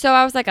 So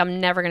I was like,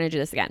 I'm never going to do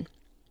this again.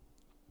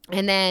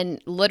 And then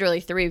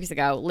literally 3 weeks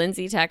ago,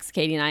 Lindsay texts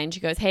Katie and I, and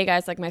she goes, hey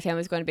guys, like my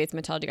family's going to Bates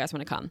Motel. Do you guys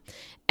want to come?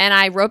 And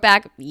I wrote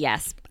back,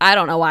 yes. I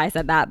don't know why I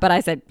said that, but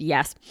I said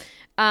yes.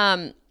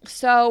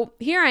 So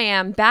here I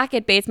am back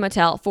at Bates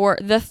Motel for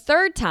the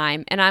third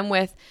time. And I'm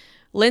with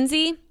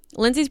Lindsay,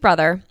 Lindsay's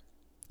brother,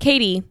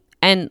 Katie,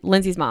 and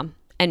Lindsay's mom,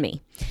 and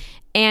me.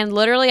 And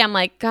literally I'm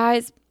like,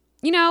 guys,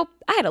 I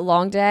had a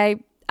long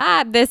day.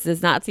 This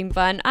does not seem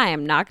fun. I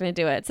am not going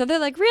to do it. So they're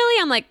like,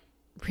 really? I'm like,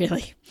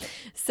 really?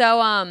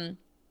 So,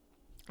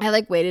 I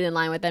like waited in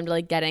line with them to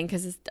like get in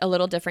because it's a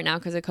little different now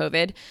because of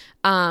COVID.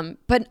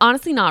 But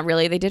honestly, not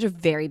really. They did a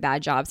very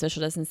bad job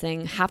social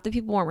distancing. Half the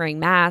people weren't wearing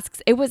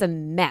masks. It was a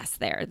mess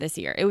there this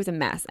year. It was a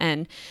mess.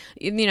 And,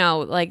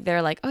 like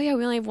they're like, oh yeah,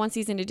 we only have one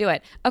season to do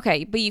it.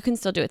 Okay, but you can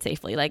still do it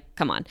safely. Like,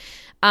 come on.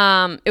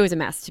 It was a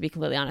mess, to be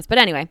completely honest. But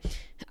anyway,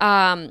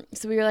 so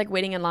we were like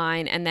waiting in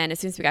line. And then as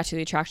soon as we got to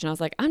the attraction, I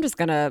was like, I'm just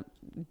going to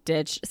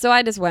ditch. So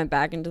I just went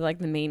back into like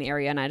the main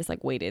area and I just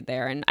like waited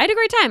there and I had a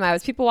great time. I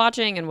was people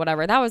watching and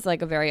whatever. That was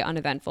like a very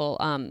uneventful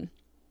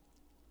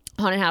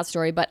haunted house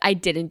story, but I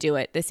didn't do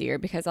it this year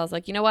because I was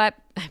like, you know what?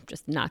 I'm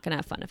just not gonna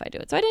have fun if I do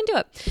it. So I didn't do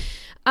it.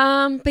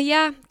 But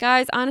yeah,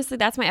 guys, honestly,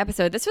 that's my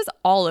episode. This was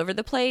all over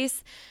the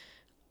place.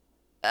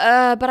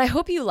 But I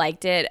hope you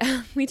liked it.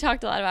 We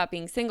talked a lot about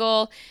being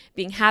single,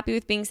 being happy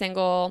with being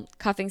single,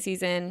 cuffing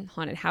season,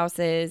 haunted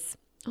houses,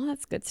 all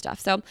that's good stuff.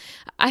 So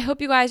I hope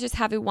you guys just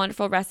have a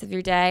wonderful rest of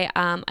your day.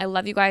 I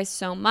love you guys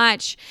so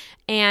much.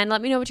 And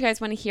let me know what you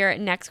guys want to hear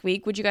next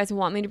week. Would you guys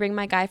want me to bring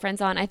my guy friends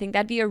on? I think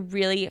that'd be a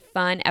really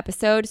fun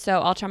episode.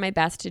 So I'll try my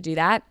best to do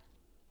that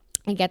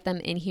and get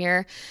them in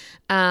here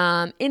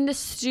in the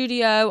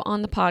studio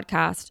on the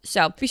podcast.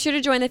 So be sure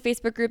to join the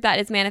Facebook group that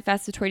is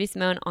Manifest with Tori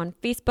DeSimone on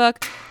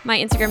Facebook. My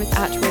Instagram is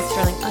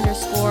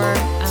 @ToriSterling_.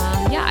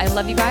 Yeah, I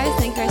love you guys.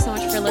 Thank you guys so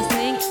much for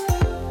listening.